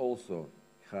 it's also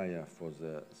higher for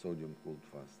the sodium-cooled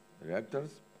fast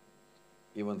reactors,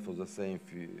 even for the same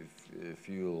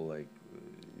fuel like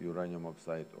uranium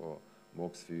oxide or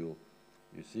MOX fuel.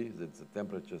 You see that the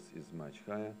temperatures is much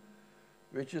higher,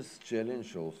 which is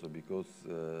challenge also because,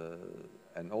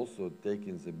 and also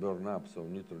taking the burn up, so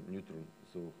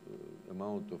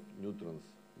amount of neutrons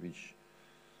which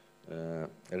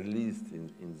released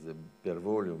in the per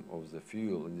volume of the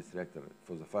fuel in this reactor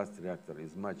for the fast reactor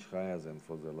is much higher than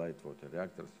for the light water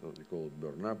reactors, so we call it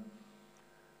burn up.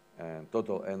 And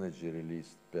total energy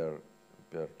released per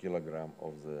kilogram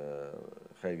of the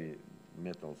heavy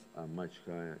metals are much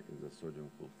higher in the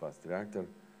sodium-cooled fast reactor.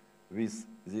 With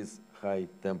this high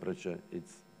temperature, it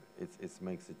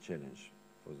makes a challenge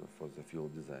for the fuel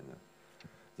designer.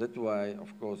 That's why,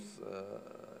 of course,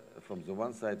 from the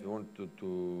one side we want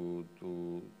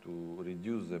to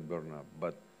reduce the burn-up,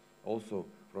 but also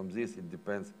from this it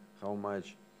depends how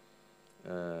much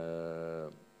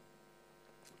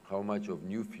of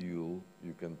new fuel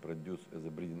you can produce as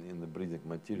in the breeding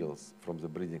materials, from the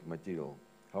breeding material.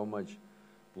 How much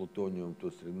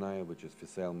plutonium-239, which is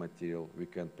fissile material, we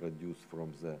can produce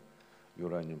from the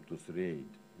uranium-238.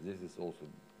 This is also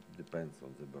depends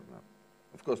on the burn-up.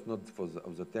 Of course, not for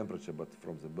the temperature, but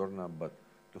from the burn-up, but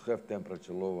to have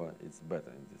temperature lower, it's better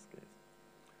in this case.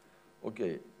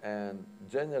 Okay, and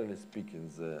generally speaking,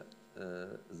 the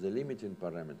limiting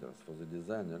parameters for the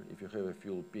designer, if you have a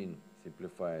fuel pin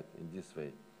simplified in this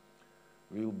way,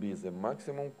 will be the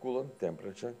maximum coolant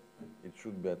temperature. It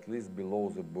should be at least below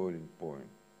the boiling point,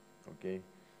 okay?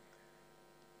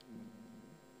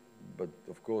 But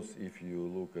of course, if you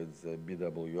look at the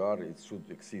BWR, it should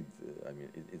exceed, I mean,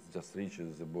 it just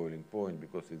reaches the boiling point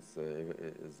because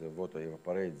the water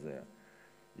evaporates there.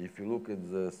 If you look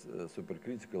at the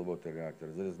supercritical water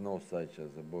reactor, there is no such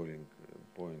as a boiling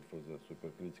point for the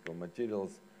supercritical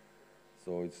materials,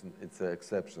 so it's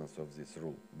exceptions of this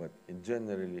rule. But in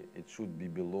generally, it should be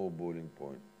below boiling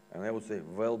point. And I would say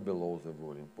well below the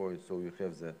boiling point, so you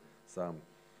have some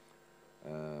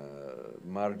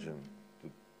margin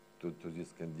to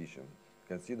this condition.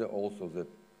 Consider also that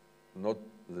not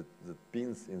the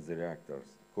pins in the reactors,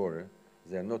 core,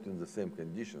 they are not in the same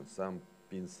condition. Some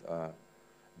pins are,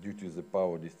 due to the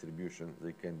power distribution,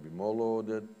 they can be more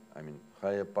loaded, I mean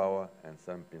higher power, and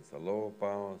some pins are lower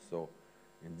power. So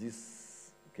in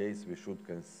this case, we should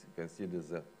consider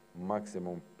the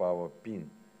maximum power pin,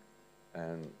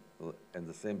 and at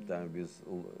the same time with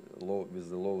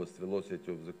the lowest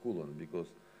velocity of the coolant,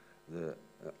 because the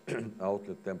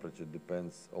outlet temperature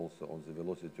depends also on the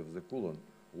velocity of the coolant.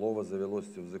 Lower the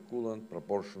velocity of the coolant,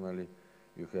 proportionally,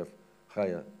 you have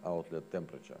higher outlet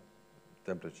temperature.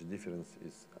 Temperature difference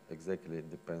is exactly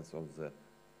depends on the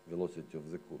velocity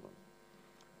of the coolant.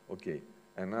 Okay,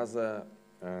 another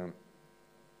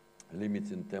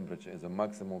limiting temperature is the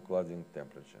maximum cladding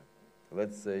temperature.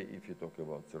 Let's say if you talk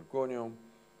about zirconium,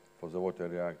 for the water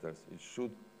reactors, it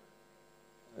should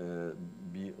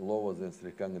be lower than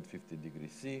 350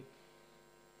 degrees C.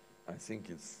 I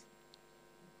think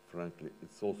frankly, it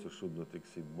also should not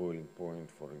exceed boiling point,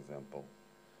 for example.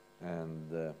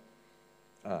 And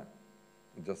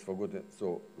just forgot it.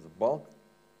 So the bulk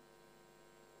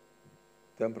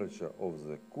temperature of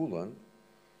the coolant,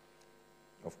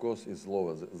 of course, is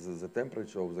lower. The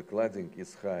temperature of the cladding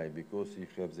is high because you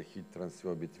have the heat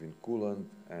transfer between coolant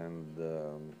and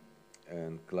the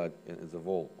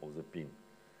wall of the pin.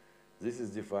 This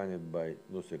is defined by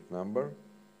Nusselt number,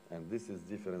 and this is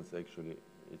difference actually.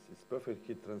 It's perfect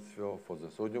heat transfer for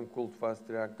the sodium-cooled fast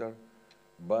reactor,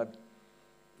 but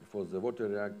for the water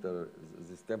reactor,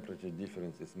 this temperature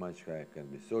difference is much higher. It can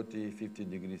be 30, 50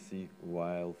 degrees C,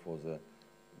 while for the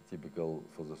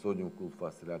sodium-cooled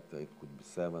fast reactor, it could be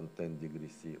 7, 10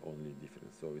 degrees C only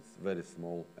difference. So it's very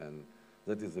small, and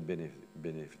that is the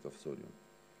benefit of sodium.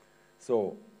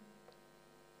 So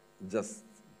just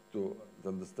to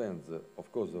understand,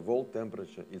 of course, the wall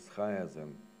temperature is higher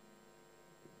than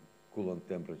coolant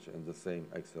temperature in the same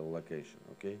axial location,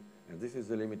 okay? And this is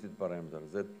a limited parameter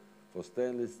that for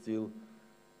stainless steel,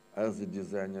 as the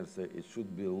designers say, it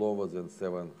should be lower than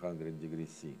 700 degrees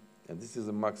C. And this is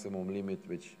a maximum limit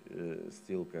which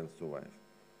steel can survive.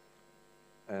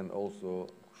 And also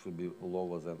should be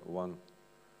lower than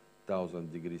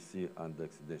 1000 degrees C under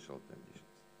accidental conditions.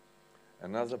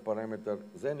 Another parameter,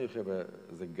 then you have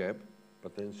the gap,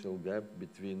 potential gap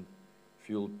between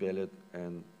fuel pellet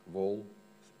and wall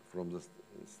from the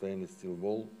stainless steel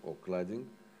wall or cladding.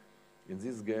 In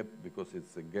this gap, because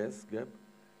it's a gas gap,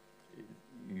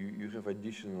 you have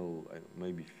additional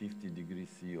maybe 50 degrees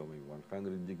C or maybe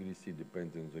 100 degrees C,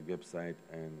 depending on the gap site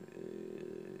and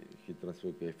heat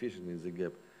transfer coefficient in the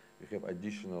gap. You have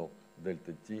additional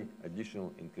delta T,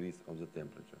 additional increase of the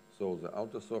temperature. So the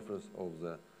outer surface of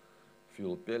the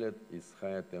fuel pellet is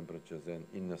higher temperature than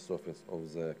inner surface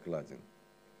of the cladding.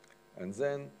 And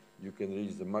then you can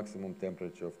reach the maximum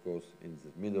temperature, of course, in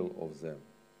the middle of the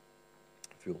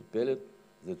fuel pellet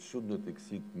that should not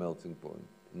exceed melting point.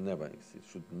 Never exceed,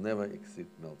 should never exceed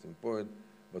melting point,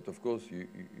 but of course you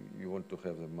want to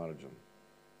have the margin.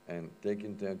 And take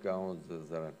into account that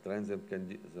there are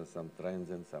some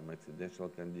transient, some accidental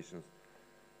conditions.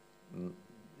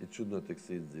 It should not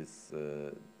exceed this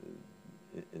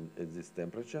at this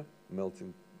temperature,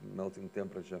 melting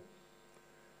temperature.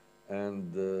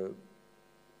 And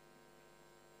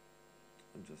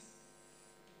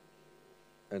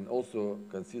and also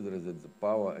consider that the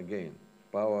power, again,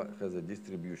 power has a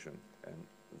distribution, and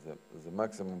the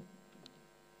maximum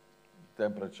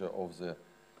temperature of the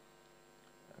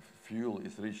fuel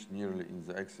is reached nearly in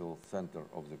the axial center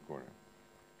of the core.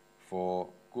 For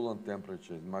coolant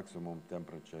temperature, maximum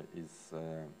temperature is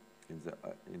in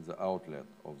the outlet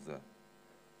of the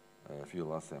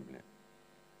fuel assembly.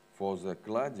 For the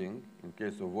cladding, in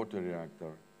case of water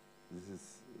reactor, this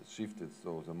is shifted,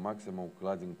 so the maximum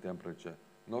cladding temperature,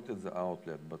 not at the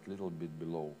outlet, but a little bit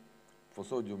below. For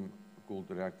sodium-cooled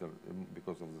reactor,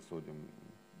 because of the sodium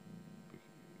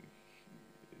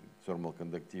thermal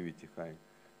conductivity high,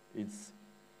 it's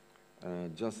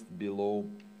just below,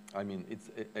 I mean, it's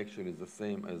actually the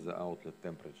same as the outlet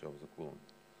temperature of the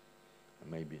coolant,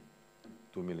 maybe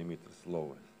 2 millimeters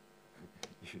lower,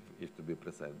 if to be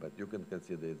precise, but you can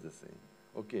consider it the same.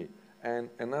 Okay, and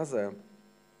another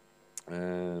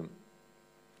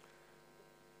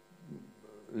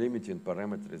limiting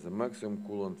parameter is the maximum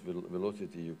coolant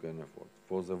velocity you can afford.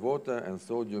 For the water and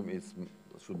sodium, it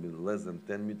should be less than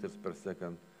 10 meters per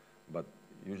second, but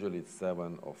usually it's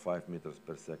 7 or 5 meters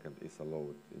per second is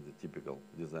allowed in the typical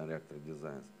reactor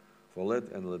designs. For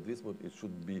lead and lead bismuth, it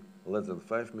should be less than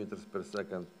 5 meters per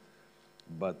second,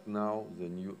 but now the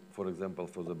new, for example,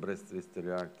 for the breast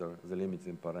reactor, the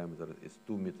limiting parameter is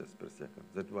 2 meters per second.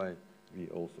 That's why we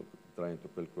also trying to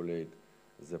calculate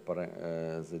the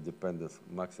dependence,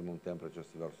 maximum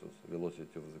temperatures versus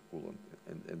velocity of the coolant,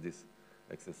 and this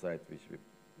exercise which we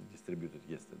distributed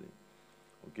yesterday.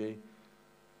 Okay.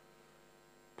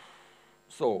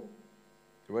 So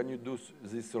when you do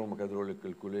these thermohydraulic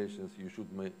calculations, you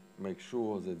should make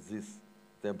sure that these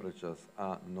temperatures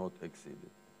are not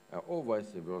exceeded. Or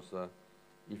vice versa,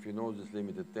 if you know this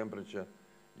limited temperature,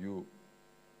 you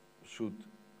should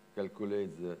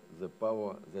calculate the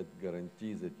power that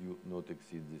guarantees that you not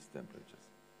exceed these temperatures.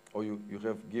 Or you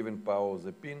have given power of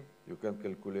the pin, you can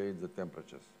calculate the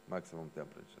temperatures, maximum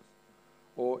temperatures.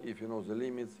 Or if you know the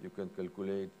limits, you can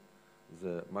calculate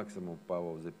the maximum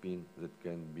power of the pin that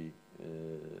can be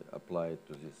applied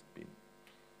to this pin.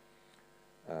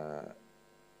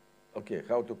 Okay,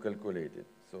 how to calculate it?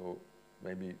 So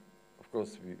maybe, of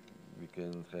course, we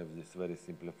can have this very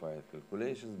simplified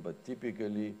calculations, but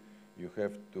typically you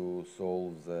have to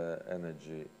solve the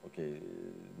energy, okay,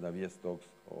 Navier-Stokes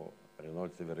or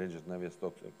Reynolds-Everidge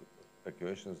Navier-Stokes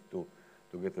equations to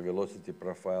get a velocity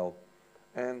profile,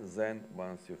 and then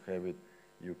once you have it,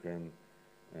 you can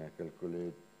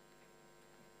calculate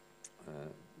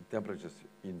temperatures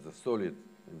in the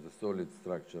solid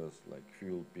structures like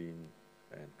fuel pin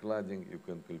and cladding, you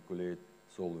can calculate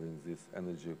solving this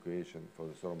energy equation for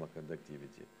the thermal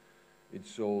conductivity. It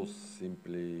shows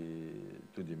simply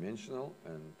two-dimensional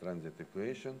and transient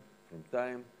equation from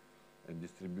time and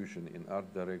distribution in R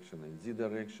direction and Z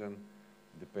direction,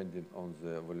 depending on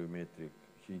the volumetric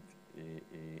heat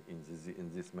in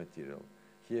this material.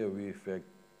 Here we effect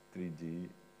 3D,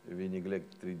 we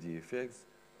neglect 3D effects.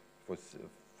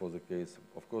 For the case,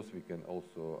 of course, we can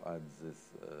also add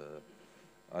this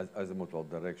azimuthal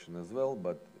direction as well,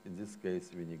 but in this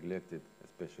case we neglect it,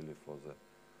 especially for the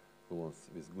coulants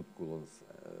with good coulants,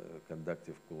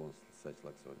 conductive coulants such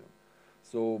like sodium.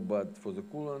 So, but for the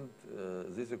coolant,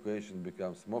 this equation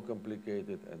becomes more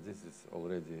complicated, and this is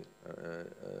already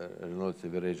Reynolds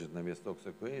average Navier-Stokes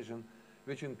equation,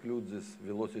 which includes this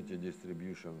velocity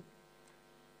distribution,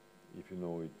 if you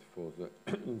know it, for the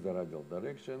in the radial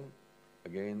direction,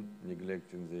 again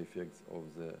neglecting the effects of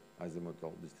the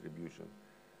azimuthal distribution.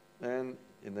 And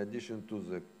in addition to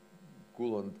the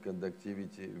coolant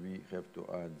conductivity, we have to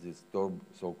add this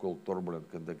so-called turbulent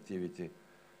conductivity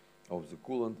of the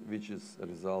coolant, which is a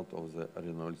result of the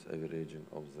Reynolds averaging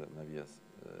of the Navier's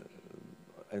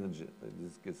energy, in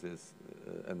this case,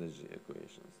 energy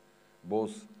equations,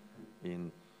 both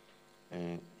in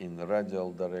the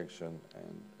radial direction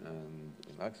and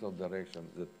in axial direction,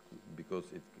 that because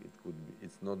it could be,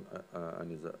 it's not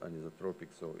anisotropic,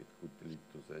 so it could lead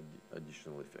to the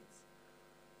additional effects.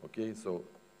 Okay, so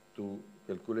to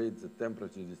calculate the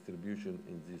temperature distribution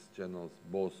in these channels,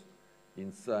 both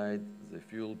inside the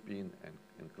fuel pin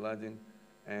and cladding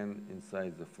and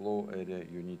inside the flow area,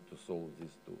 you need to solve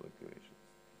these two equations.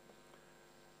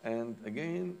 And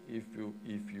again, if you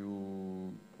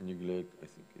neglect, I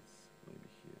think it's maybe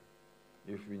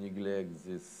here, if we neglect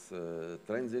this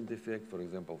transient effect, for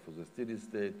example, for the steady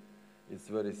state, it's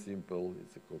very simple.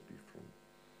 It's a copy from.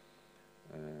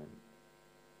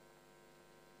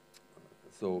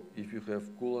 So if you have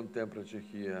coolant temperature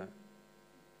here,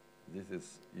 this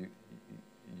is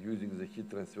using the heat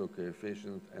transfer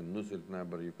coefficient and Nusselt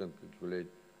number, you can calculate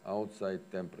outside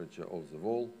temperature of the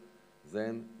wall.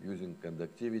 Then, using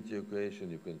conductivity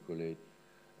equation, you can calculate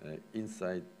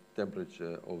inside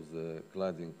temperature of the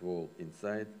cladding wall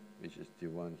inside, which is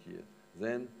T1 here.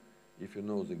 Then, if you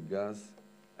know the gas,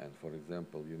 and for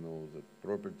example, you know the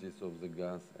properties of the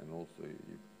gas, and also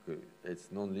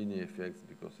it's non-linear effects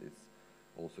because it's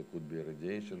also could be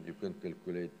radiation, you can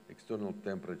calculate external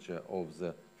temperature of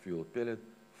the fuel pellet.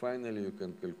 Finally, you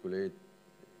can calculate,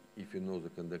 if you know the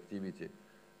conductivity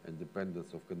and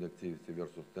dependence of conductivity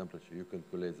versus temperature, you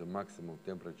calculate the maximum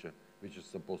temperature, which is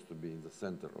supposed to be in the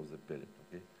center of the pellet.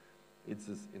 Okay, it's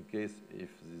in case if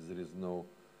there is no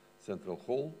central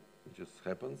hole, which just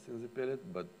happens in the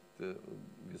pellet, but the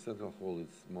central hole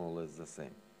is more or less the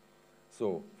same.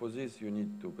 So for this, you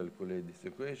need to calculate this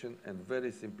equation, and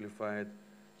very simplified,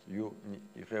 you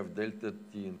have delta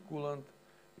T in coolant,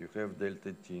 you have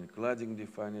delta T in cladding,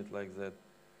 define it like that.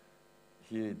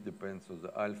 Here it depends on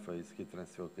the alpha is heat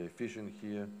transfer coefficient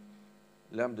here.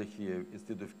 Lambda here,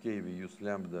 instead of K, we use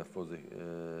lambda for the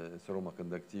thermal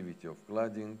conductivity of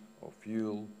cladding, of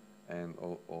fuel, and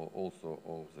also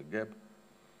of the gap.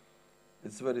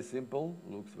 It's very simple,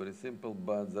 looks very simple,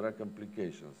 but there are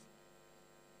complications.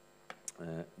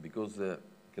 Because the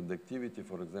conductivity,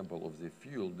 for example, of the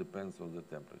fuel depends on the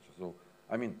temperature. So,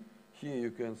 I mean, here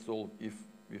you can solve, if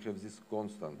you have this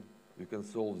constant, you can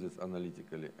solve this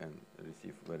analytically and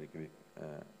receive very quick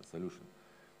solution.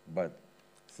 But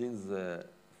since,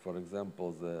 for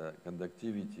example, the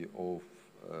conductivity of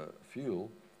fuel,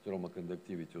 thermal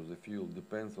conductivity of the fuel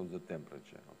depends on the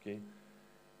temperature, okay?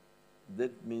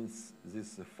 That means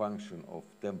this is a function of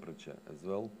temperature as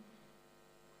well.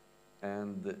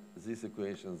 And these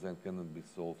equations then cannot be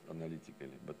solved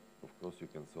analytically, but of course you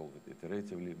can solve it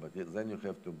iteratively, but then you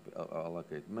have to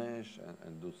allocate mesh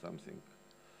and do something,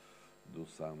 do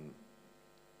some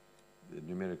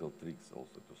numerical tricks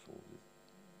also to solve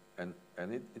this.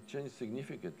 And it changed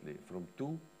significantly from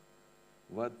 2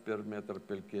 watt per meter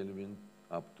per Kelvin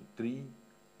up to 3,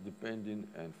 depending,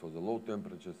 and for the low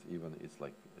temperatures even it's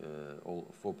like all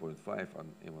 4.5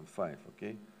 and even 5,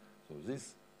 okay? So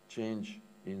this change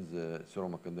in the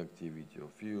thermal conductivity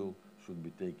of fuel should be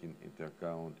taken into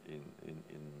account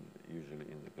usually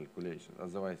in the calculation.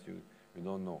 Otherwise, you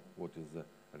don't know what is the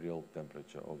real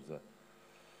temperature of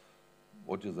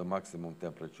what is the maximum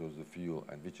temperature of the fuel,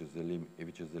 and which is the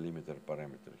limiter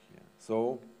parameter here.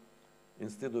 So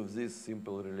instead of this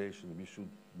simple relation, we should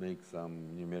make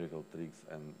some numerical tricks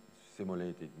and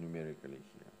simulate it numerically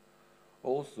here.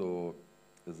 Also,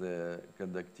 the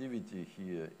conductivity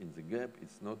here in the gap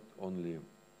is not only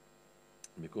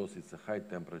because it's a high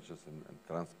temperatures and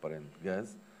transparent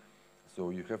gas. So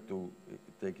you have to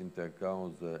take into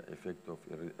account the effect of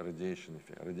radiation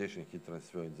heat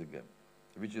transfer in the gap,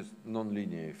 which is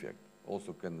non-linear effect,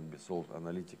 also cannot be solved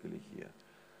analytically here.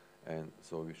 And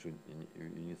so you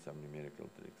need some numerical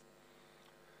tricks.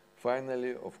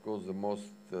 Finally, of course, the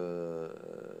most,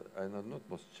 not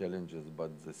most challenges, but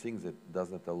the thing that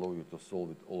does not allow you to solve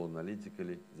it all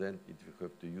analytically, then you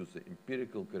have to use the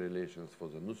empirical correlations for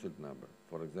the Nusselt number.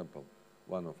 For example,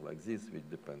 one of like this, which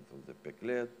depends on the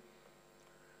Peclet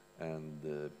and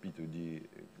P2D.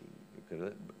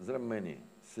 There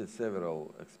are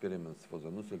several experiments for the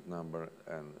Nusselt number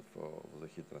and for the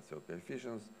heat transfer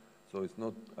coefficients. So it's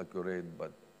not accurate,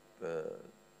 but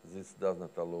this does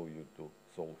not allow you to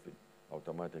solve it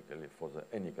automatically for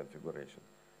any configuration,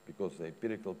 because the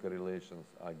empirical correlations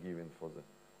are given for the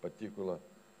particular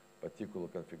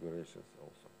configurations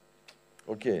also.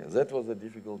 Okay, that was the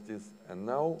difficulties, and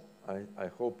now I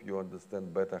hope you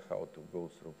understand better how to go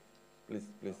through.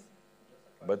 Please,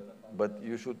 but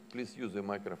you should please use the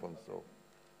microphone, so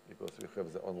because we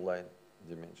have the online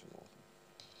dimension also.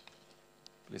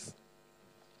 Please.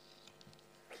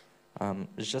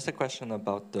 It's just a question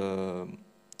about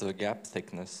the gap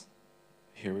thickness.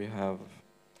 Here we have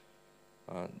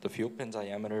the fuel pin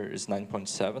diameter is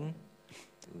 9.7,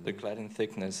 the cladding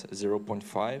thickness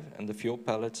 0.5, and the fuel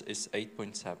pellets is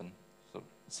 8.7. So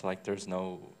it's like there's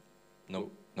no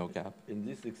gap. In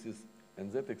this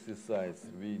exercise,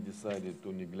 we decided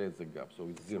to neglect the gap, so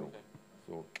it's 0. Okay.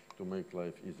 So to make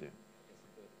life easier. Okay,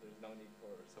 so there's no need for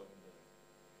solving the...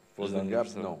 For the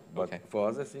gaps, no. But okay. For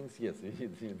other things, yes, we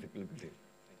need to calculate.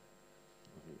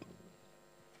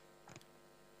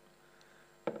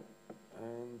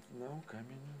 And now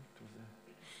coming to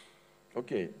the...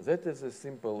 Okay, that is a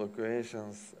simple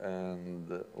equations,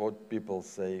 and what people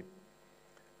say,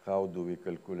 how do we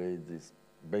calculate this?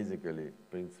 Basically,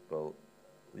 principle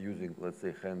using, let's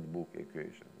say, handbook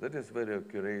equation. That is very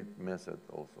accurate method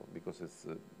also, because it's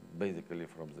basically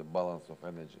from the balance of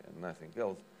energy and nothing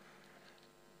else.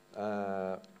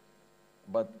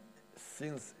 But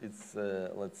since it's,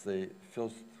 let's say,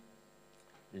 first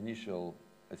initial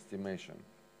estimation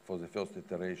for the first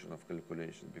iteration of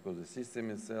calculation, because the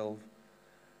system itself,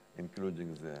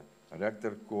 including the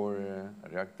reactor core,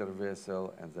 reactor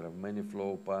vessel, and there are many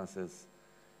flow passes,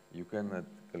 you cannot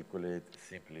calculate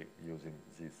simply using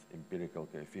these empirical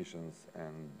coefficients,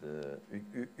 and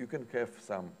you can have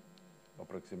some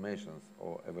approximations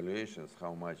or evaluations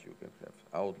how much you can have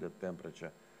outlet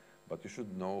temperature, but you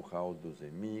should know how do they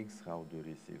mix, how do you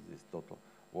receive this total,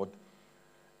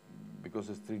 because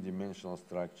it's three-dimensional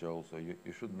structure also,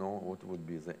 you should know what would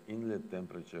be the inlet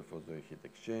temperature for the heat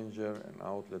exchanger and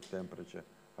outlet temperature,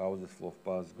 how this flow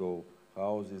paths go,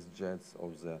 how these jets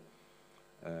of the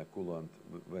coolant,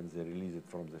 when they release it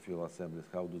from the fuel assemblies,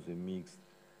 how do they mix?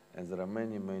 And there are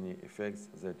many, many effects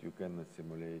that you cannot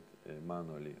simulate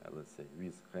manually, let's say,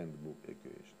 with handbook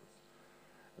equations.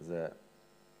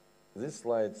 These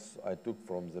slides I took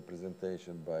from the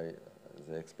presentation by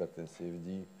the expert in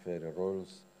CFD, Ferry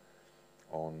Royals,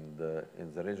 in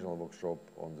the regional workshop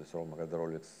on the thermal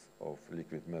hydraulics of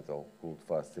liquid metal cooled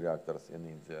fast reactors in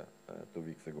India 2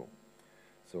 weeks ago.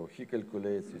 So he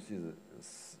calculates, you see,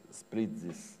 split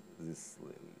this,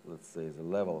 let's say, the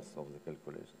levels of the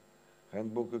calculation.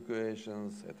 Handbook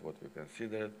equations at what we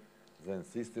considered, then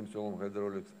system thermal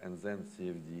hydraulics, and then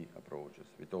CFD approaches.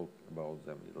 We talk about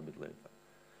them a little bit later.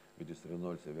 Which is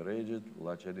Reynolds averaged,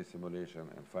 large eddy simulation,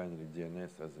 and finally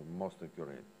DNS as the most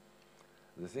accurate.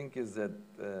 The thing is that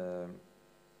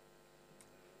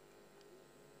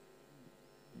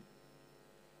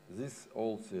this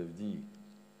all CFD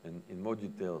and in more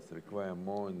details require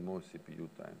more and more CPU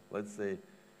time. Let's say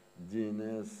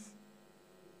DNS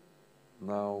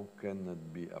now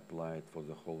cannot be applied for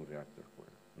the whole reactor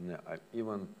core.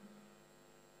 Even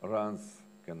runs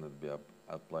cannot be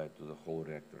applied to the whole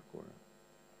reactor core,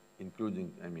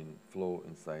 including, flow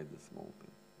inside the small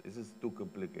pin. This is too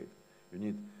complicated. You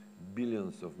need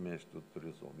billions of mesh to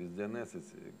resolve. With DNS,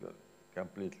 it's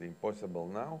completely impossible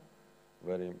now.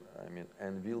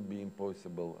 And will be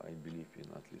impossible, I believe, in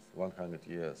at least 100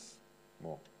 years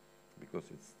more, because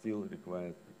it still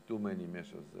requires too many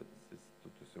meshes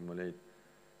to simulate.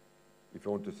 If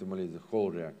you want to simulate the whole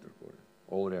reactor core,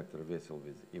 all reactor vessel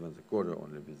with even the core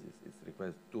only with this, it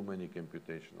requires too many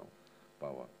computational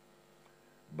power.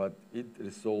 But it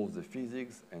resolves the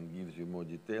physics and gives you more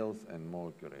details and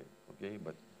more accurate. Okay,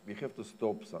 but we have to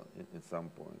stop at some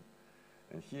point.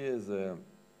 And here is a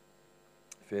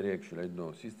very actually, I don't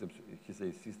know, systems, he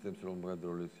says systems from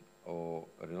hydraulics or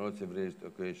relative raised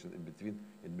equation.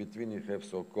 In between you have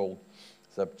so-called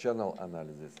sub-channel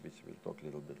analysis, which we'll talk a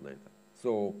little bit later.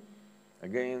 So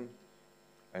again,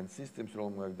 and systems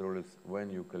from hydraulics,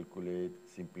 when you calculate,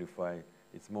 simplify,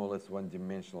 it's more or less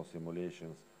one-dimensional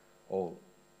simulations, or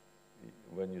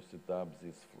when you set up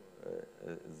this,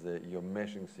 your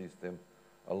meshing system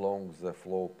along the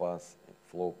flow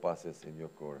passes in your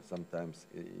core, sometimes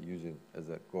using as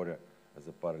a core as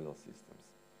a parallel systems.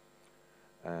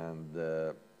 And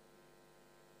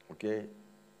okay,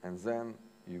 and then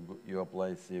you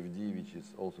apply CFD, which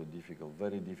is also difficult,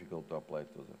 very difficult to apply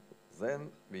to the. Then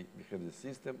we have the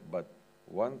system, but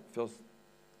one first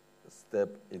step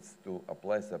is to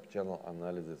apply sub-channel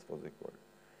analysis for the core.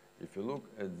 If you look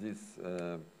at this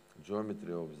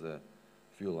geometry of the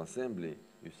fuel assembly,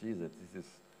 you see that this is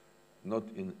not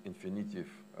an infinitive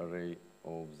array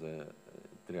of the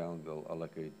triangle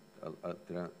allocate,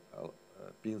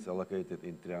 pins allocated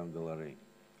in triangle array,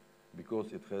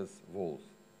 because it has walls,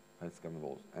 hexagon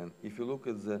walls. And if you look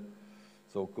at the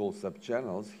so-called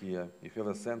sub-channels here, you have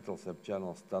a central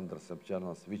sub-channel, standard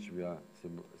sub-channels, which we are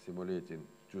simulating,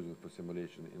 choosing for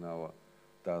simulation in our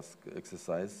task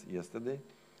exercise yesterday.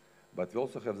 But we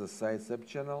also have the side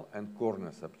sub-channel and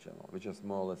corner sub-channel, which is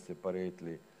more or less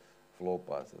separately flow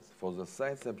passes. For the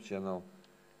side sub-channel,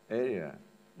 area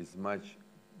is much,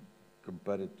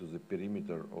 compared to the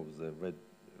perimeter of the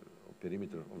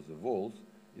walls,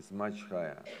 is much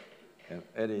higher. And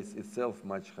area is itself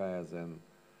much higher than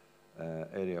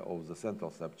area of the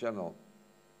central sub-channel,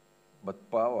 but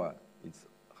power, it's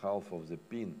half of the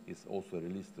pin, is also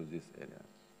released to this area.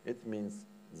 It means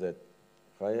that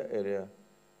higher area,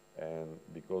 and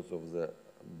because of the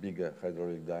bigger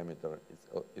hydraulic diameter,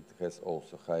 it has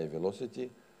also high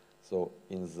velocity. So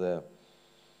in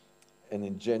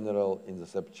general, in the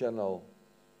sub-channel,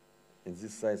 in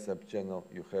this side sub-channel,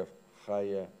 you have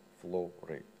higher flow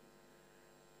rate.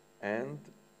 And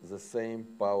the same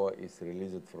power is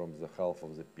released from the half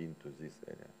of the pin to this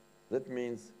area. That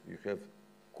means you have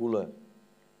cooler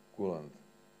coolant.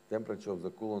 Temperature of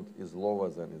the coolant is lower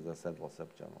than in the central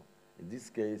sub-channel. In this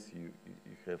case, you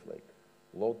have like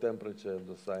low temperature on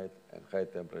the side and high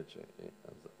temperature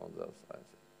on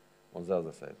the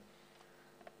other side.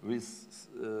 With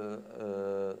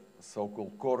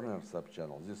so-called corner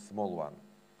sub-channel, this small one,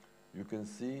 you can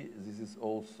see this is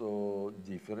also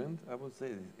different, I would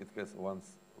say. It has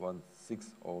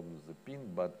 1/6 on the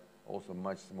pin, but also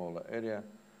much smaller area.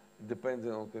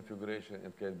 Depending on configuration,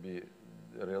 it can be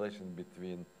the relation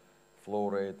between flow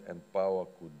rate and power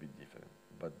could be different.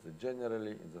 But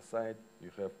generally, in the side,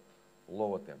 you have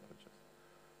lower temperatures.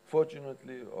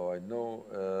 Fortunately, or I know,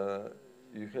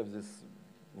 you have this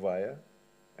wire,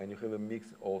 and you have a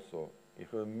mix also. You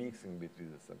have a mixing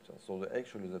between the sub-channels. So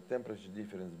actually, the temperature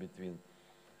difference between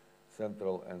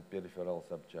central and peripheral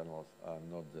sub-channels are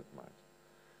not that much.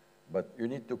 But you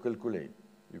need to calculate.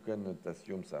 You cannot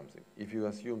assume something. If you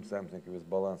assume something with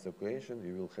balance equation,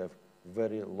 you will have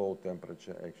very low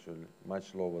temperature, actually,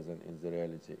 much lower than in the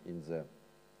reality in the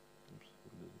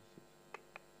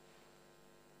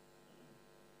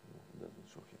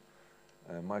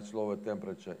much lower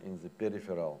temperature in the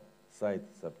peripheral side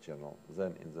sub-channel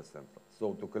than in the central.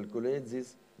 So to calculate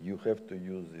this, you have to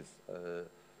use this.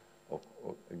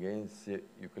 Again,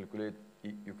 you calculate.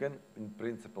 You can, in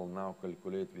principle, now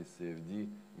calculate with CFD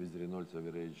with Reynolds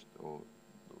averaged or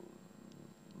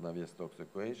Navier-Stokes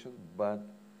equation, but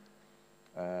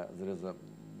there is a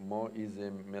more easy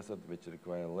method which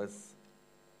requires less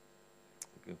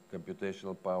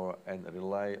computational power and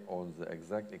rely on the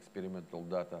exact experimental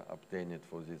data obtained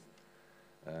for this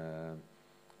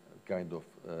kind of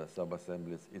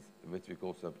sub-assemblies, which we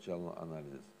call sub-channel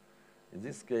analysis. In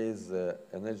this case,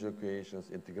 energy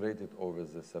equations integrated over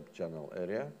the sub-channel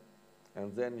area,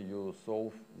 and then you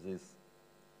solve this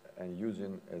and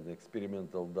using an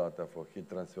experimental data for heat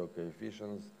transfer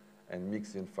coefficients and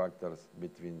mixing factors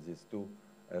between these two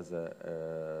as a,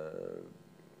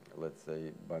 let's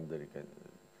say, boundary.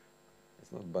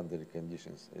 It's not boundary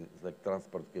conditions. It's like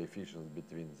transport coefficients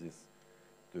between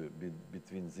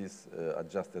these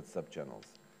adjusted sub-channels.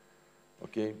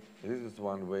 Okay, this is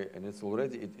one way, and it's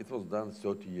already, it was done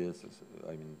 30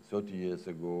 years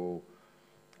ago,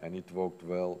 and it worked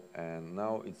well, and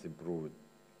now it's improved.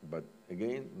 But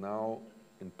again, now,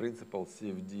 in principle,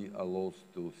 CFD allows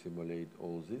to simulate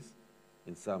all this,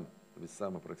 with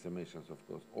some approximations, of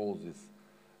course, all this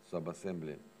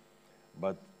sub-assembly.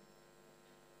 But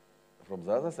from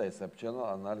the other side, sub-channel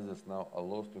analysis now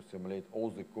allows to simulate all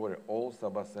the core, all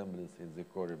sub-assemblies in the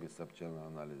core with sub-channel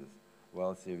analysis,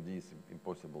 while CFD is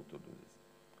impossible to do this.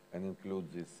 and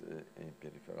include these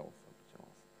peripheral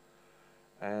subchannels.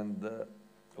 And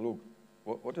look,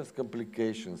 what is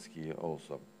complications here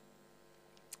also?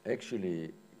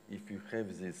 Actually, if you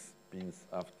have these pins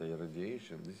after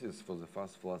irradiation, this is for the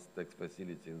fast flash text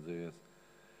facility in the US.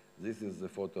 This is the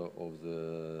photo of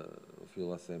the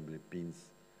fuel assembly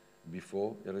pins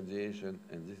before irradiation,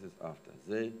 and this is after.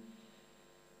 They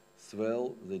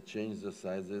swell, they change the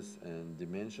sizes and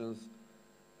dimensions,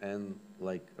 and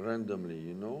like randomly,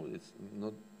 you know, it's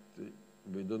not,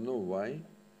 we don't know why.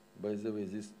 By the way,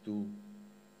 these two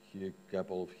here,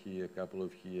 couple of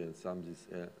here, and some this,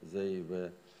 they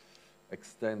were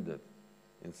extended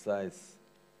in size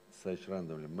such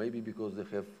randomly. Maybe because they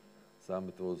have some,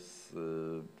 it was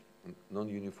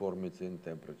non-uniformity in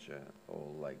temperature,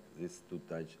 or like this two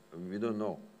touch, we don't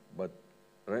know, but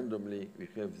randomly we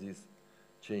have this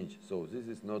change. So this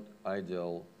is not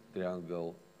ideal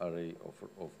triangle array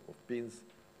of pins,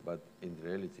 but in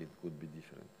reality it could be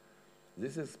different.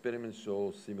 This experiment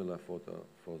shows similar photo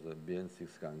for the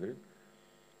BN600.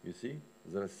 You see,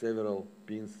 there are several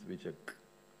pins which are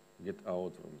get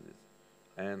out from this.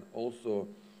 And also,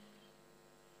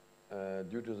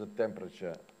 due to the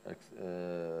temperature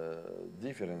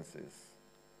differences,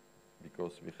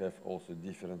 because we have also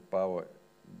different power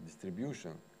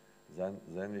distribution,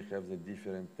 then we have the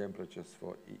different temperatures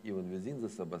for even within the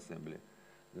subassembly.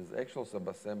 This actual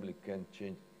subassembly can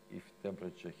change if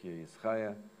temperature here is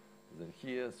higher than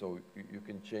here, so you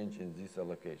can change in this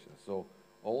allocation. So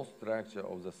all structure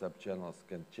of the subchannels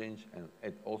can change, and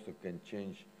it also can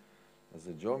change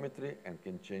the geometry and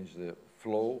can change the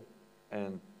flow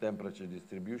and temperature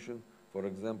distribution. For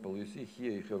example, you see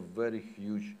here you have very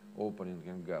huge opening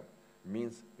and gap.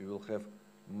 Means you will have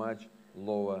much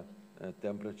lower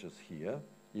temperatures here.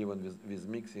 Even with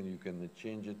mixing you can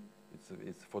change it.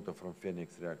 It's photo from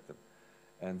Phoenix reactor.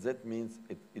 And that means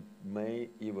it may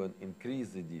even increase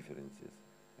the differences.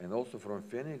 And also from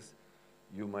Phoenix,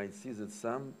 you might see that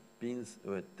some pins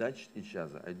touched each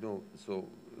other. I know, so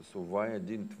wire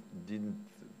didn't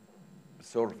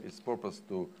serve its purpose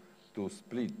to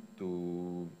split,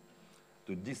 to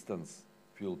distance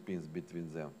fuel pins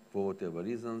between them for whatever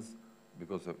reasons,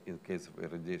 because of in case of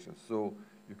irradiation. So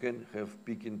you can have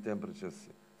peaking temperatures.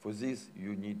 For this,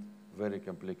 you need very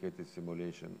complicated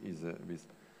simulation, either with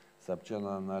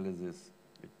subchannel analysis,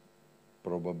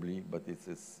 probably, but it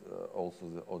is also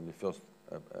the only first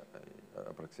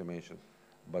approximation,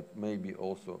 but maybe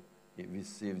also with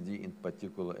CFD in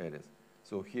particular areas.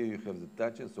 So here you have the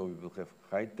touching, so we will have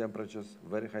high temperatures,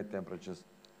 very high temperatures.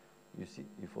 You see,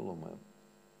 you follow my,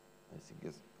 I think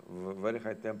it's very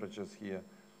high temperatures here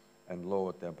and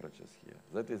lower temperatures here.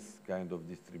 That is kind of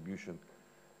distribution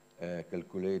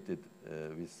calculated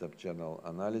with subchannel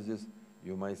analysis.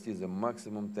 You might see the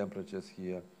maximum temperatures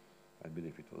here. I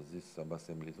believe it was this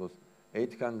subassembly. It was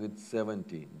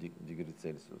 870 degrees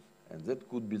Celsius. And that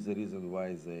could be the reason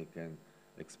why they can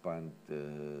expand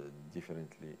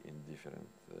differently in different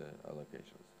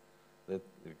allocations. That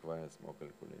requires more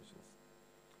calculations.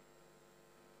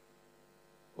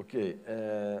 Okay,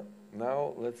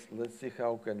 now let's see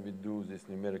how can we do this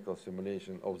numerical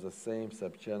simulation of the same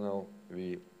subchannel.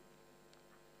 We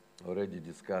already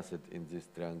discussed it in this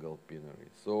triangle binary.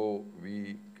 So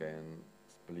we can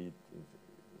split,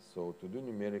 so to do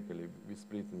numerically, we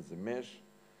split in the mesh.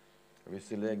 We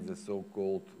select the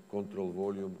so-called control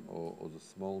volume or the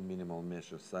small minimal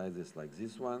measure sizes like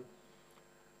this one,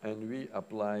 and we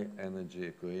apply energy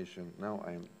equation. Now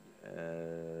I'm,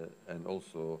 and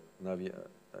also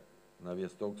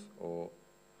Navier-Stokes, or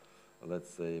let's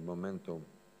say momentum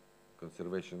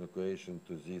conservation equation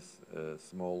to this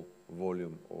small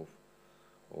volume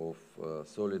of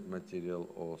solid material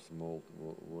or small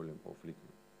volume of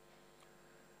liquid.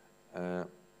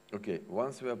 Okay,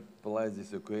 once we apply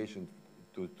this equation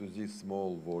to this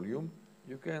small volume,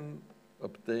 you can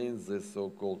obtain the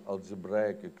so-called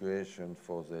algebraic equation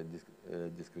for the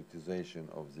discretization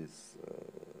of this,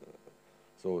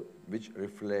 so which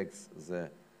reflects the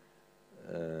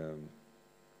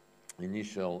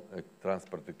initial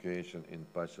transport equation in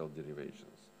partial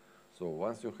derivations. So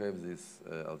once you have this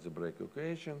algebraic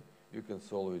equation, you can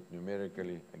solve it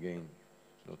numerically, again,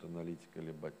 not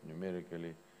analytically, but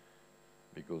numerically,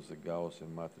 because the Gaussian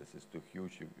matrix is too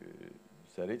huge.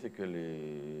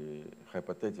 Theoretically,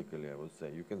 hypothetically, I would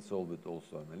say, you can solve it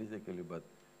also analytically, but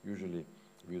usually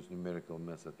we use numerical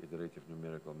method, iterative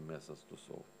numerical methods to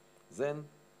solve. Then,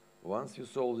 once you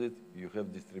solve it, you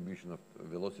have distribution of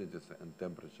velocities and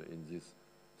temperature in this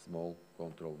small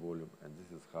control volume, and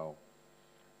this is how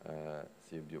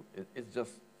CFD. It's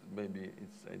just, maybe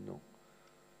it's, I know,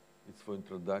 it's for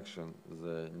introduction,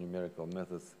 the numerical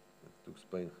methods to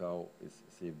explain how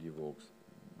CFD works.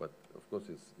 But of course,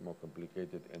 it's more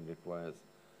complicated and requires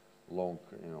long,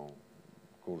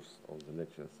 course of the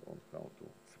lectures on how to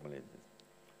simulate this.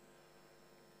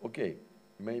 Okay,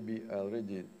 maybe I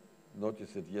already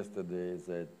noticed it yesterday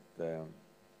that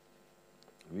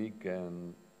we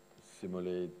can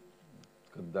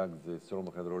conduct the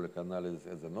thermohydraulic analysis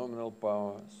as a nominal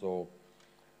power. So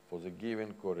for the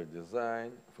given core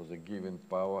design, for the given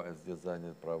power as designed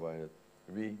and provided,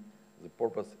 the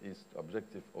purpose is,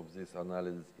 objective of this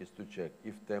analysis is to check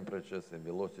if temperatures and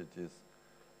velocities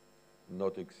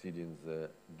not exceeding the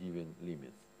given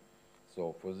limits.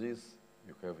 So for this,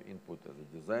 you have input as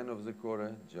a design of the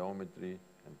core, geometry,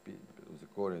 and the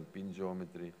core and pin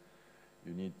geometry.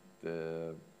 You need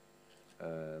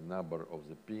number of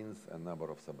the pins and number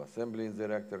of subassembly in the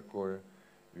reactor core.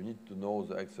 You need to know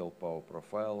the axial power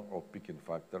profile or peaking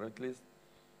factor at least.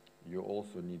 You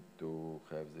also need to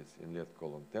have this inlet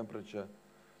column temperature.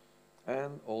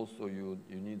 And also you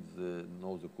need to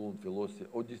know the coolant velocity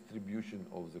or distribution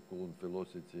of the coolant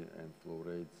velocity and flow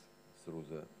rates through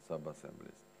the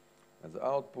subassemblies. As the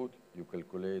output, you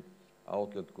calculate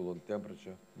outlet coolant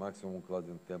temperature, maximum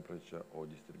cladding temperature or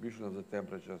distribution of the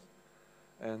temperatures,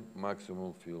 and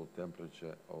maximum fuel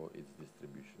temperature or its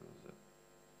distribution of that.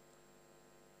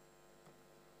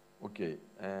 Okay,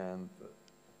 and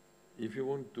if you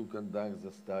want to conduct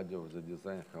the study of the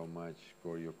design, how much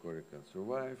core your core can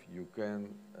survive, you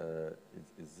can,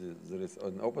 there is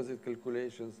an opposite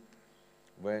calculations.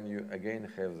 When you again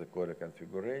have the core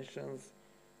configurations,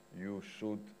 you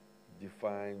should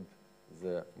define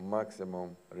the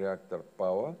maximum reactor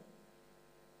power,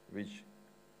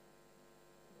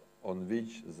 on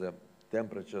which the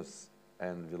temperatures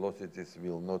and velocities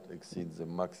will not exceed the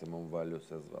maximum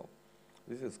values as well.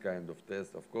 This is kind of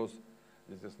test. Of course,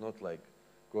 this is not like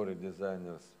core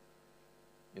designers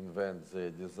invent the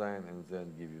design and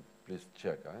then give you, please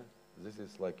check. This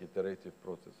is like iterative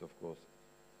process, of course.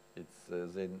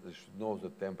 It's, they should know the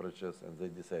temperatures and they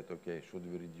decide, okay, should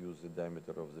we reduce the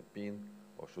diameter of the pin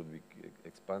or should we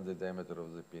expand the diameter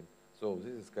of the pin? So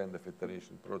this is kind of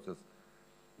iteration process.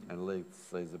 And let's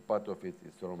say the part of it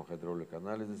is thermohydraulic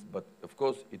analysis, but of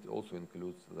course it also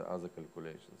includes the other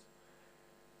calculations.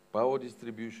 Power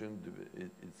distribution,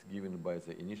 it's given by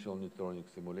the initial neutronic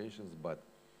simulations, but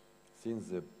since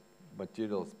the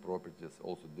material's properties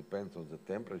also depends on the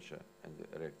temperature and the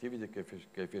reactivity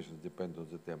coefficients depend on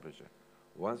the temperature.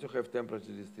 Once you have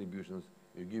temperature distributions,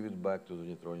 you give it back to the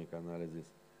neutronic analysis,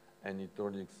 and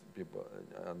neutronics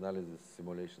analysis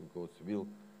simulation codes will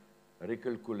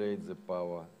recalculate the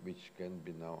power, which can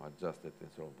be now adjusted in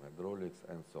thermohydraulics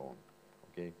and so on.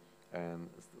 Okay, and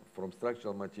from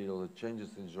structural material, the changes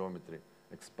in geometry,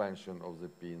 expansion of the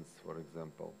pins, for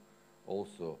example,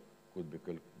 also could be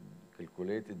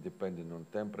calculated depending on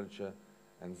temperature,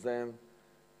 and then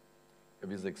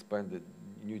with expanded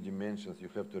new dimensions, you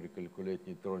have to recalculate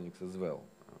neutronics as well.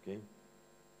 Okay,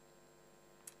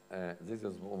 this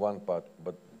is one part,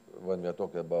 but when we are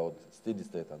talking about steady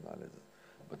state analysis.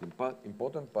 But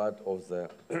important part of the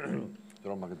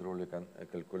thermohydraulic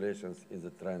calculations is the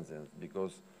transients,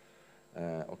 because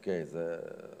okay, the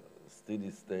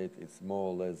steady state is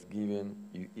more or less given.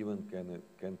 You even can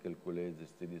calculate the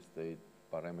steady state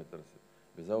parameters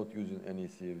without using any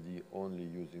CFD, only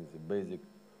using the basic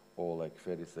or, like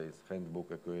Ferry says,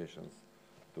 handbook equations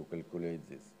to calculate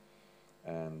this.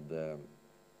 And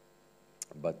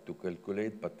but to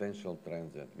calculate potential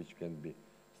transient, which can be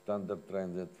standard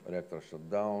transient, reactor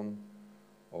shutdown,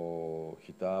 or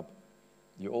heat up,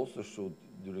 you also should,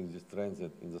 during this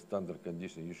transient in the standard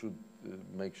condition, you should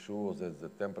make sure that the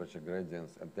temperature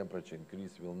gradients and temperature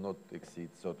increase will not exceed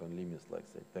certain limits, like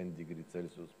say 10 degrees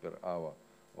Celsius per hour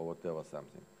or whatever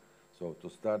something. So to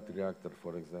start reactor,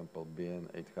 for example, BN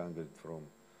 800 from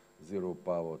 0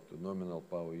 power to nominal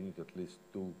power, you need at least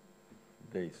 2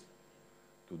 days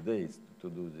to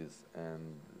do this,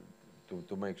 and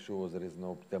to make sure there is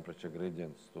no temperature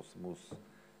gradients to smooth.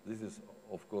 This is,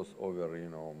 of course, over,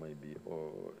 maybe,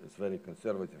 or it's very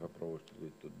conservative approach to do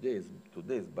it to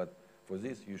days, but for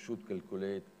this, you should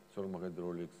calculate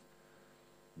thermohydraulics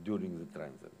during the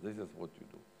transient. This is what you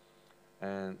do.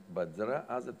 But there are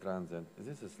other transients.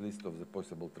 This is list of the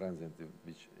possible transients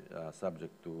which are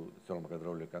subject to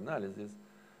thermohydraulic analysis.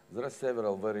 There are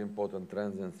several very important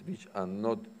transients which are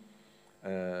not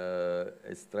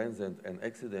as transient, and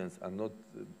accidents are not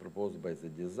proposed by the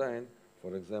design.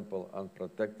 For example,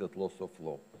 unprotected loss of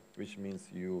flow, which means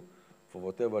you, for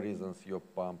whatever reasons, your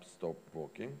pump stopped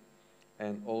working,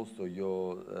 and also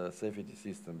your safety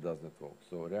system does not work.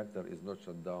 So reactor is not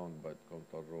shut down, but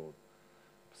control road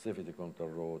safety control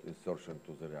rod insertion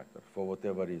to the reactor. For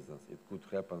whatever reasons, it could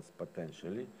happen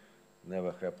potentially,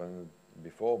 never happened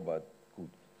before, but could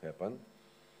happen.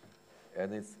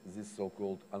 And it's this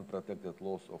so-called unprotected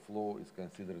loss of flow is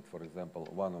considered, for example,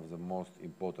 one of the most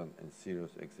important and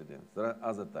serious accidents. There are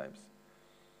other types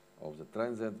of the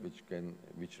transient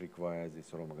which requires this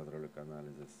thermohydraulic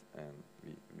analysis, and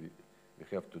we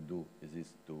have to do this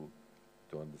to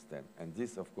understand. And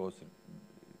this, of course,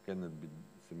 cannot be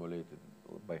simulated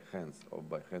by hands or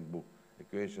by handbook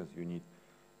equations. You need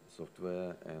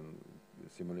software, and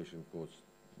simulation costs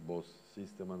both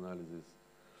system analysis,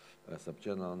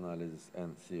 sub-channel analysis,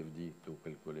 and CFD to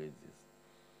calculate this.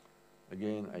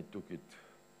 Again, I took it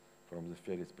from the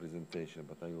Ferris presentation,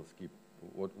 but I will skip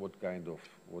what kind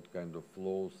of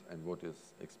flows and what is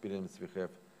experience we have.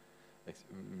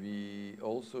 We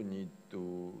also need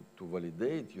to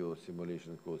validate your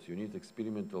simulation codes. You need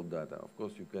experimental data. Of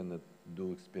course, you cannot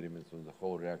do experiments on the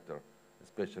whole reactor,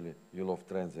 especially Yulov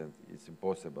transient. It's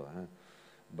impossible, huh?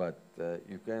 But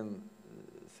you can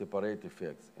separate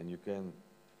effects, and you can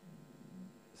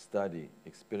study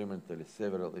experimentally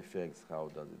several effects,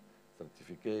 how does it,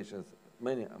 certifications,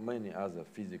 many other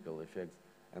physical effects,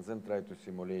 and then try to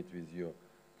simulate with your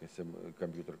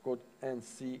computer code and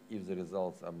see if the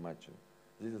results are matching.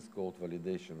 This is called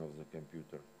validation of the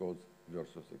computer codes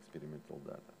versus experimental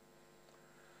data.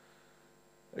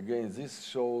 Again, this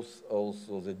shows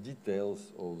also the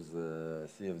details of the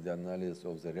CFD analysis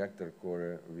of the reactor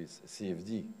core with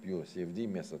CFD, pure CFD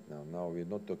method now. Now we're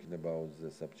not talking about the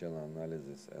sub-channel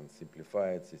analysis and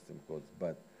simplified system codes,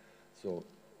 but so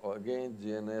again,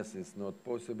 DNS is not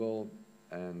possible,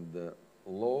 and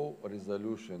low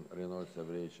resolution Reynolds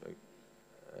average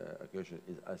equation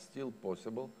are still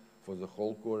possible for the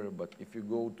whole core, but if you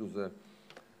go to the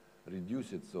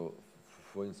reduce it, so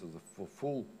for instance, for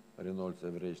full Reynolds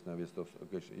average Navier-Stokes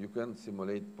equation, you can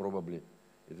simulate probably,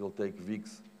 it will take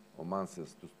weeks or months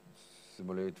to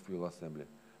simulate fuel assembly.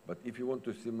 But if you want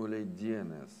to simulate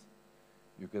DNS,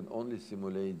 you can only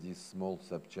simulate this small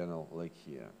sub-channel like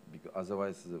here, because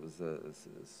otherwise the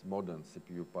modern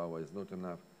CPU power is not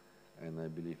enough, and I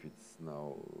believe it's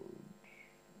now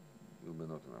will be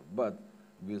not enough. But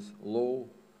with low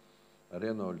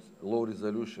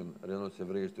resolution Reynolds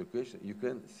average equation, you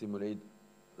can simulate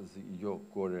your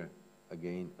core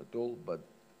again at all, but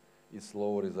its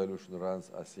low resolution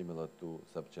runs are similar to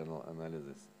sub-channel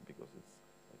analysis because it's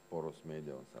like porous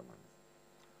media or something.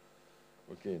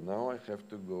 Okay, now I have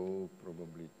to go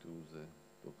probably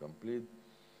to complete.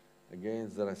 Again,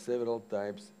 there are several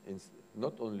types,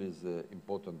 not only the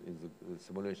important in the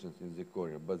simulations in the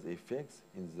core, but the effects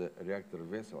in the reactor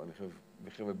vessel. And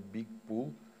we have a big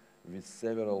pool with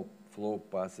several flow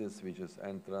passes, which is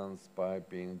entrance,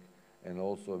 piping, and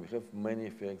also we have many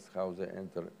effects, how they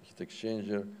enter heat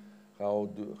exchanger, how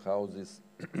these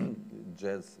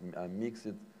jets are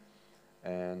mixed,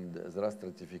 and there are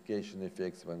stratification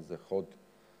effects when the hot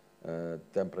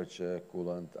temperature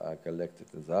coolant are collected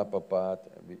in the upper part,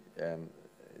 and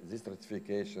these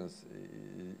stratifications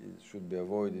should be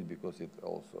avoided because it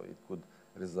could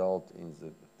result in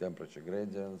the temperature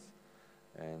gradients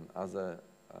and other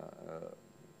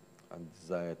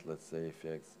undesired, let's say,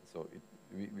 effects. So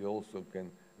we also can,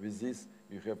 with this,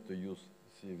 you have to use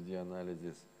CFD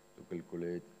analysis to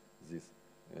calculate this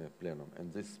plenum,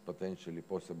 and this is potentially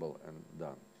possible and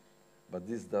done. But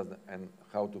this doesn't, and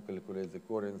how to calculate the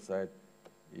core inside,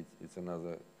 it's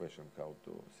another question, how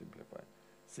to simplify.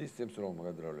 Systems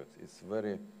thermohydraulics is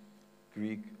very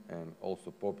quick and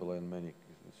also popular in many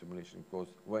simulation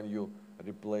codes. When you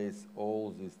replace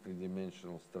all these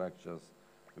three-dimensional structures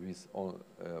with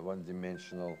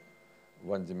one-dimensional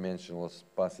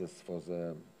passes for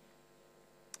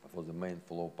the main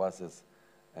flow passes,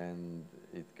 and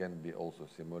it can be also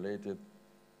simulated,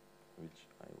 which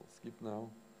I will skip now.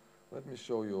 Let me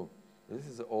show you. This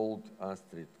is the old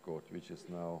Astrid code, which is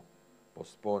now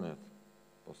postponed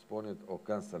or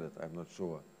cancelled, I'm not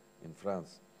sure, in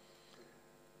France.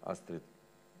 Astrid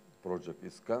project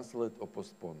is cancelled or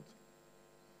postponed?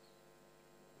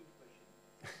 Good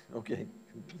question. Okay.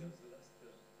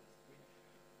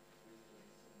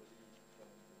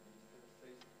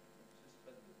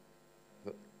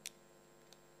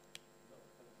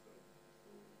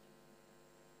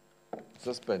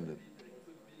 Suspended.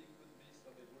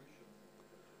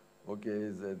 Okay,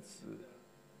 that's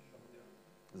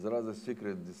there is a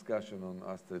secret discussion on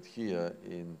Astrid here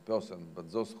in person,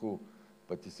 but those who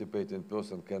participate in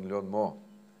person can learn more.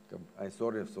 I'm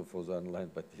sorry for the online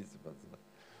participants.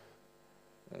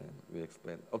 We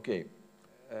explain. Okay,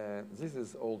 this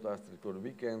is old Astrid code.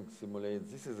 We can simulate.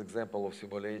 This is example of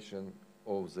simulation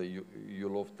of the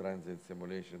Yulov transit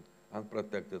simulation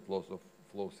unprotected loss of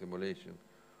flow simulation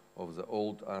of the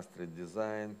old Austria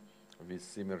design with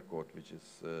Simmer code, which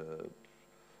is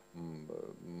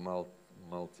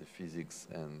multi-physics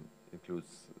and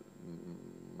includes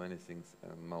many things,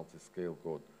 and multi-scale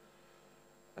code.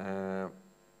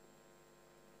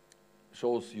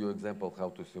 Shows you example how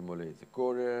to simulate the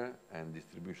core and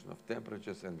distribution of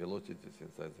temperatures and velocities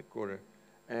inside the core.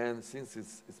 And since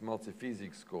it's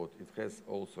multi-physics code, it has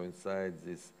also inside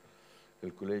this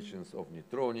calculations of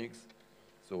neutronics.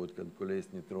 So it calculates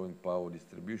neutron power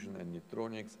distribution and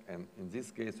neutronics. And in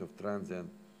this case of transient,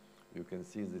 you can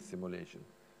see the simulation.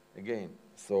 Again,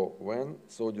 so when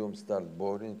sodium starts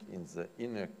boiling in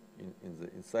the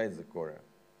inside the core,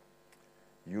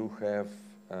 you have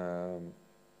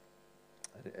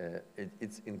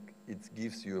it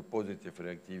gives you a positive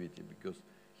reactivity, because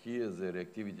here the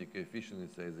reactivity coefficient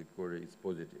inside the core is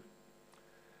positive.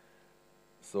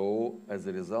 So as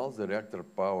a result, the reactor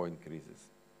power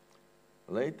increases.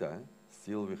 Later,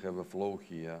 still we have a flow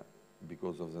here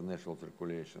because of the natural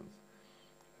circulations,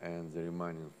 and the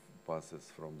remaining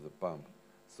passes from the pump.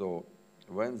 So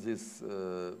when this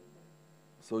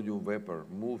sodium vapor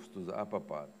moves to the upper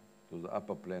part, to the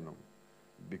upper plenum,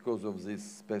 because of this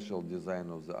special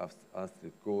design of the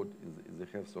Austria code, they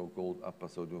have so-called upper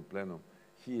sodium plenum.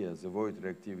 Here, the void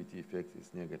reactivity effect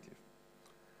is negative.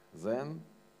 Then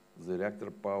the reactor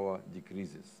power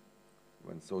decreases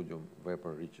when sodium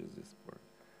vapor reaches this point.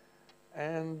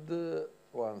 And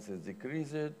once it's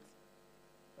decreased,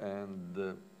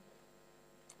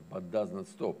 but does not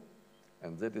stop.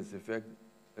 And that is effect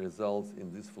results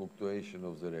in this fluctuation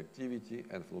of the reactivity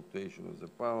and fluctuation of the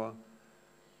power,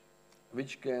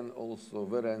 which can also,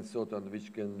 very uncertain,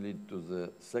 which can lead to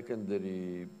the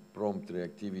secondary prompt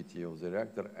reactivity of the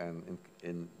reactor and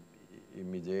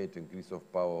immediate increase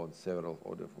of power on several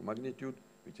orders of magnitude,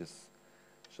 which is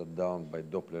shut down by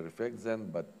Doppler effect then,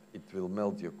 but it will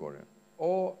melt your core.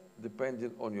 Or,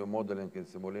 depending on your modeling and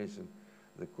simulation,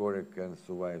 the core can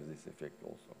survive this effect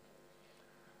also.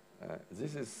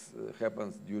 This is,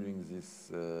 happens during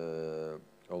this,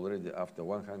 already after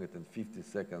 150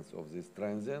 seconds of this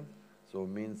transient. So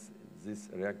means this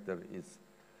reactor is,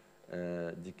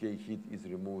 decay heat is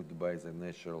removed by the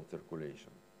natural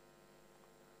circulation.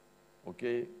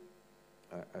 Okay,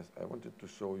 I wanted to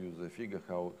show you the figure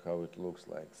how it looks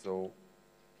like. So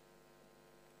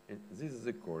this is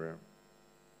the core.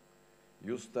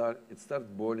 It starts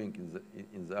boiling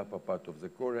in the upper part of the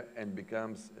core and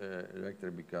becomes,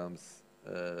 reactor becomes,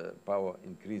 power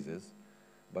increases.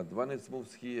 But when it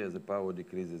moves here, the power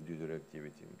decreases due to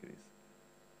reactivity increase.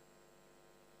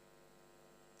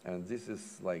 And this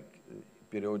is like a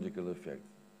periodical effect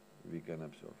we can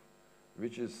observe,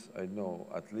 which is, I know,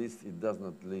 at least it does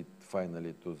not lead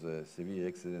finally to the severe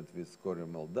accident with core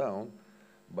meltdown,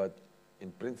 but in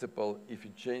principle, if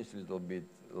you change a little bit,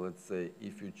 let's say,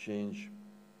 if you change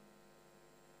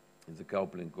the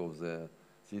coupling of the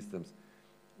systems,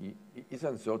 it's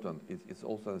uncertain. It's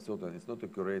also uncertain. It's not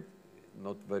accurate,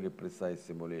 not very precise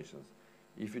simulations.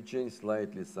 If you change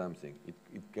slightly something,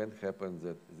 it can happen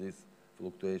that these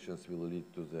fluctuations will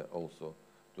lead to the also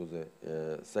to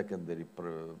the secondary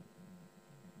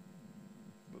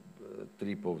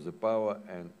trip of the power,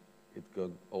 and it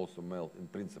can also melt in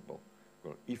principle.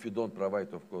 If you don't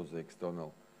provide, of course, the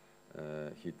external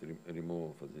heat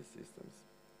removal for these systems.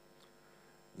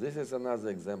 This is another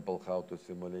example how to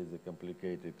simulate the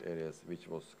complicated areas, which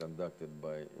was conducted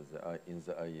by in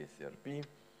the IAEA.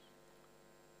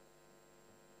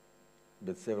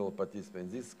 But several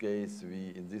participants. In this case,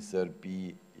 in this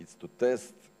RP, it's to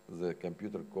test the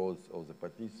computer codes of the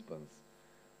participants.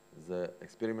 The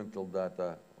experimental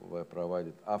data were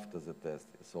provided after the test,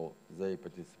 so they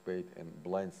participate in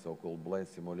blind, so-called blind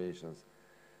simulations,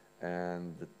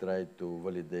 and try to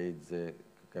validate the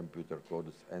computer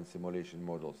codes and simulation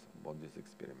models on this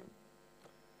experiment.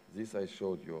 This I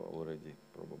showed you already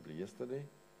probably yesterday.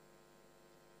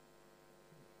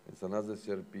 It's another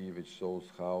CRP which shows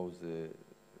how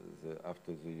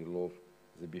after the Yulov,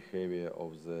 the behavior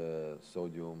of the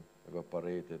sodium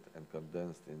evaporated and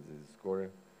condensed in this core.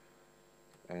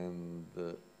 And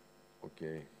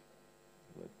okay,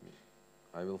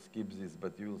 I will skip this,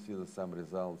 but you will see some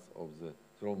results of the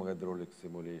thermohydraulic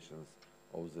simulations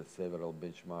of the several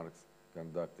benchmarks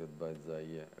conducted by the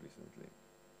IAEA recently.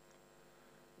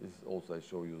 This also I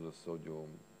show you the sodium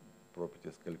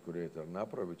properties calculator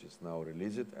NAPRA, which is now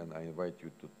released, and I invite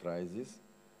you to try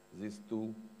this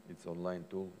tool. It's an online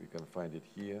tool. You can find it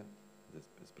here.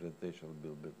 This presentation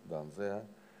will be done there.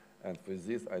 And for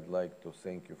this, I'd like to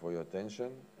thank you for your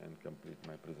attention and complete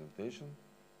my presentation.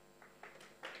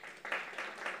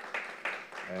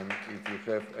 And if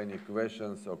you have any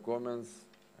questions or comments,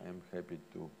 I am happy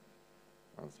to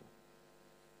answer.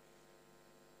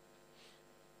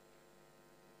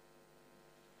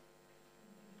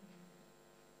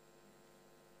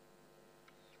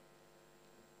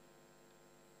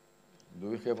 Do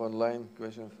we have online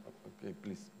questions? Okay,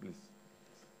 please, please.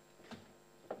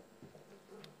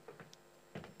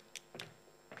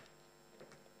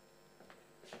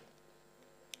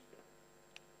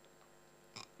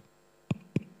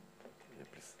 Yeah,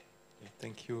 please.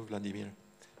 Thank you, Vladimir.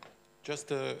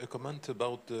 Just a comment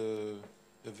about the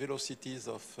velocities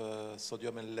of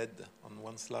sodium and lead. On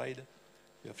one slide,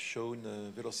 you have shown a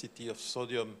velocity of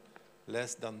sodium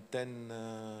less than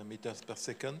 10 meters per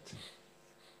second.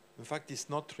 In fact, it's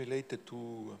not related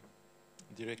to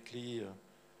directly,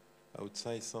 I would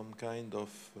say, some kind of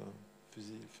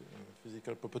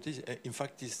physical properties. In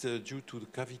fact, it's due to the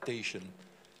cavitation.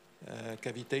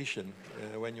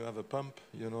 When you have a pump,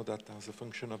 you know that as a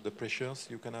function of the pressures,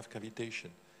 you can have cavitation.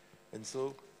 And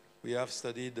so we have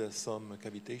studied some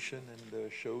cavitation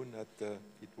and shown that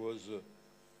it was,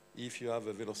 if you have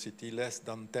a velocity less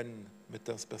than 10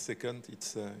 meters per second,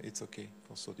 it's okay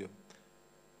for sodium.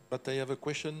 But I have a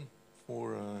question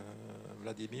for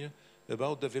Vladimir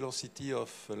about the velocity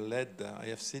of lead. I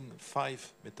have seen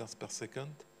 5 meters per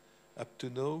second. Up to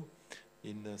now,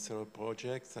 in several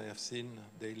projects, I have seen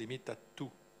they limit at 2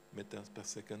 meters per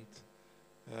second.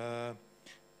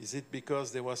 Is it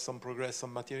because there was some progress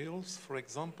on materials, for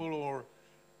example, or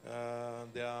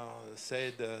they are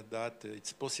said that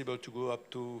it's possible to go up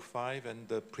to 5 and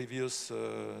the previous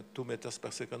 2 meters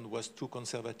per second was too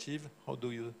conservative? What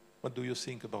do you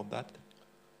think about that?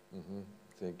 Mm-hmm.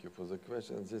 Thank you for the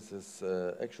question. This is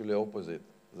actually opposite.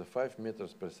 The 5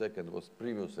 meters per second was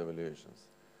previous evaluations.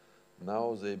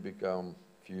 Now they become,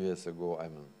 few years ago,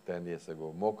 10 years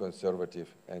ago, more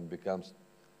conservative and becomes,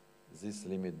 this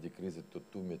limit decreases to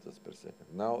 2 meters per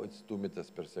second. Now it's 2 meters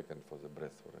per second for the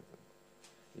breath, for example.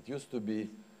 It used to be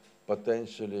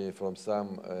potentially from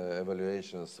some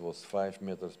evaluations was 5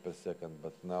 meters per second,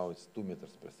 but now it's 2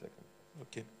 meters per second.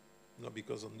 Okay. No,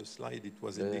 because on the slide it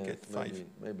was indicated 5.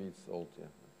 Maybe it's old,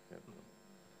 yeah.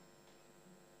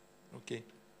 Okay.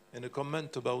 And a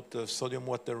comment about the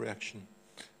sodium-water reaction.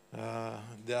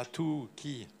 There are two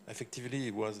key. Effectively,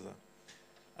 it was,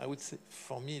 I would say,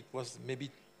 for me, it was maybe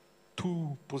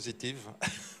too positive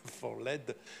for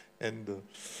lead. And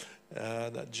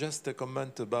just a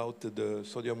comment about the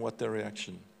sodium-water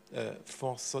reaction.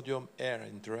 For sodium-air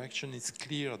interaction, it's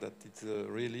clear that it's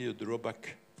really a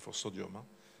drawback for sodium.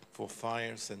 For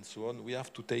fires and so on, we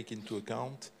have to take into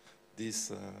account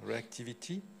this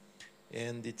reactivity.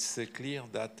 And it's clear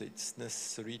that it's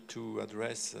necessary to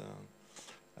address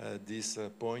this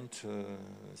point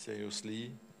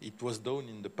seriously. It was done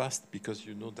in the past because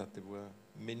you know that there were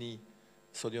many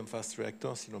sodium fast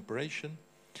reactors in operation.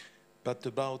 But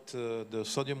about the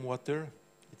sodium water,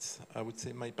 it's, I would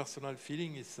say my personal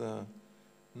feeling is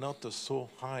not a so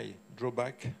high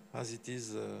drawback as it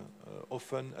is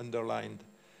often underlined.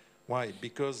 Why?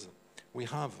 Because we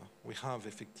have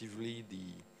effectively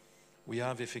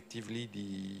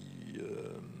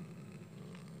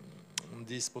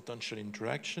this potential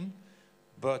interaction,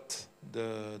 but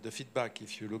the feedback,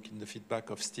 if you look in the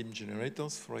feedback of steam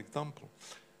generators, for example,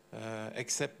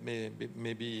 except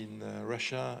maybe in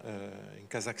Russia, in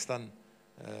Kazakhstan,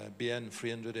 BN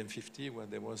 350, where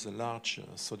there was a large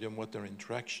sodium-water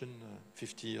interaction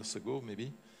 50 years ago,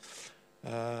 maybe,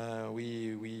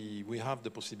 we have the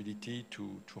possibility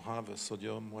to have a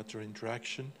sodium-water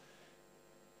interaction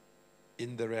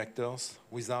in the reactors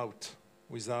without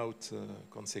large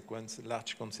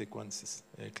consequences.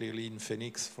 Clearly in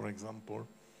Phoenix, for example.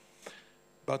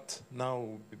 But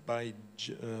now, by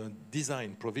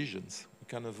design provisions, we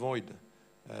can avoid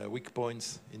weak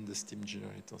points in the steam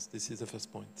generators. This is the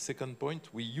first point. Second point,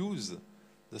 we use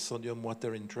the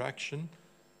sodium-water interaction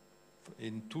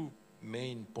in two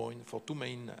main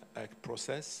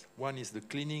processes. One is the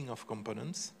cleaning of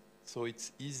components. So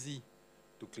it's easy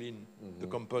to clean the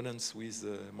components with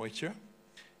moisture.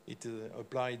 It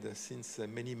applied since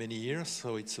many, many years,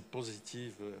 so it's a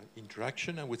positive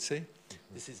interaction, I would say.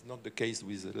 This is not the case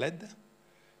with lead.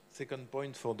 Second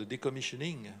point, for the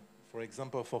decommissioning, for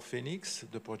example, for Phoenix,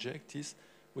 the project is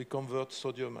we convert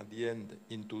sodium at the end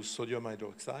into sodium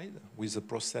hydroxide with a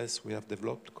process we have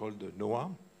developed called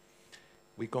NOAA.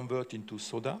 We convert into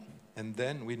soda, and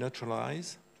then we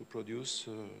neutralize to produce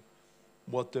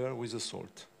water with a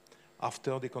salt.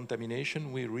 After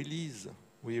decontamination, we release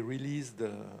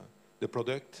the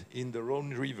product in the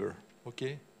Rhone River,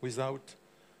 okay, without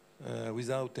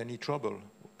any trouble.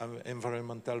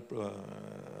 environmental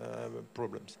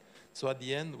problems. So at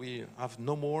the end, we have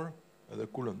no more the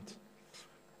coolant.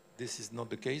 This is not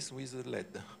the case with the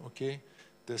lead, okay?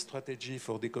 The strategy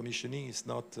for decommissioning is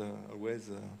not always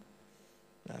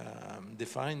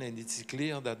defined, and it's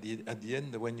clear that at the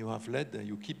end, when you have lead,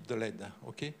 you keep the lead,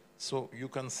 okay? So you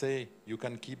can say you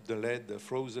can keep the lead,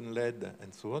 frozen lead,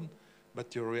 and so on,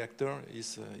 but your reactor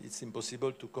is, it's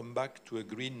impossible to come back to a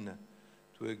green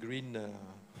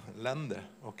land,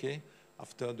 okay,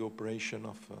 after the operation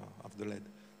of the lead.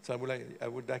 So I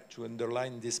would like to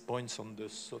underline these points on the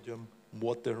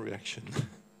sodium-water reaction.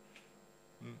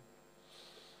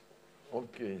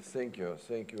 Okay, thank you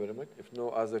very much. If no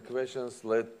other questions,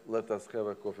 let us have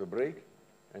a coffee break,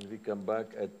 and we come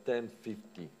back at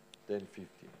 10:50. 10:50.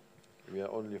 We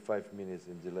are only 5 minutes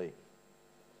in delay.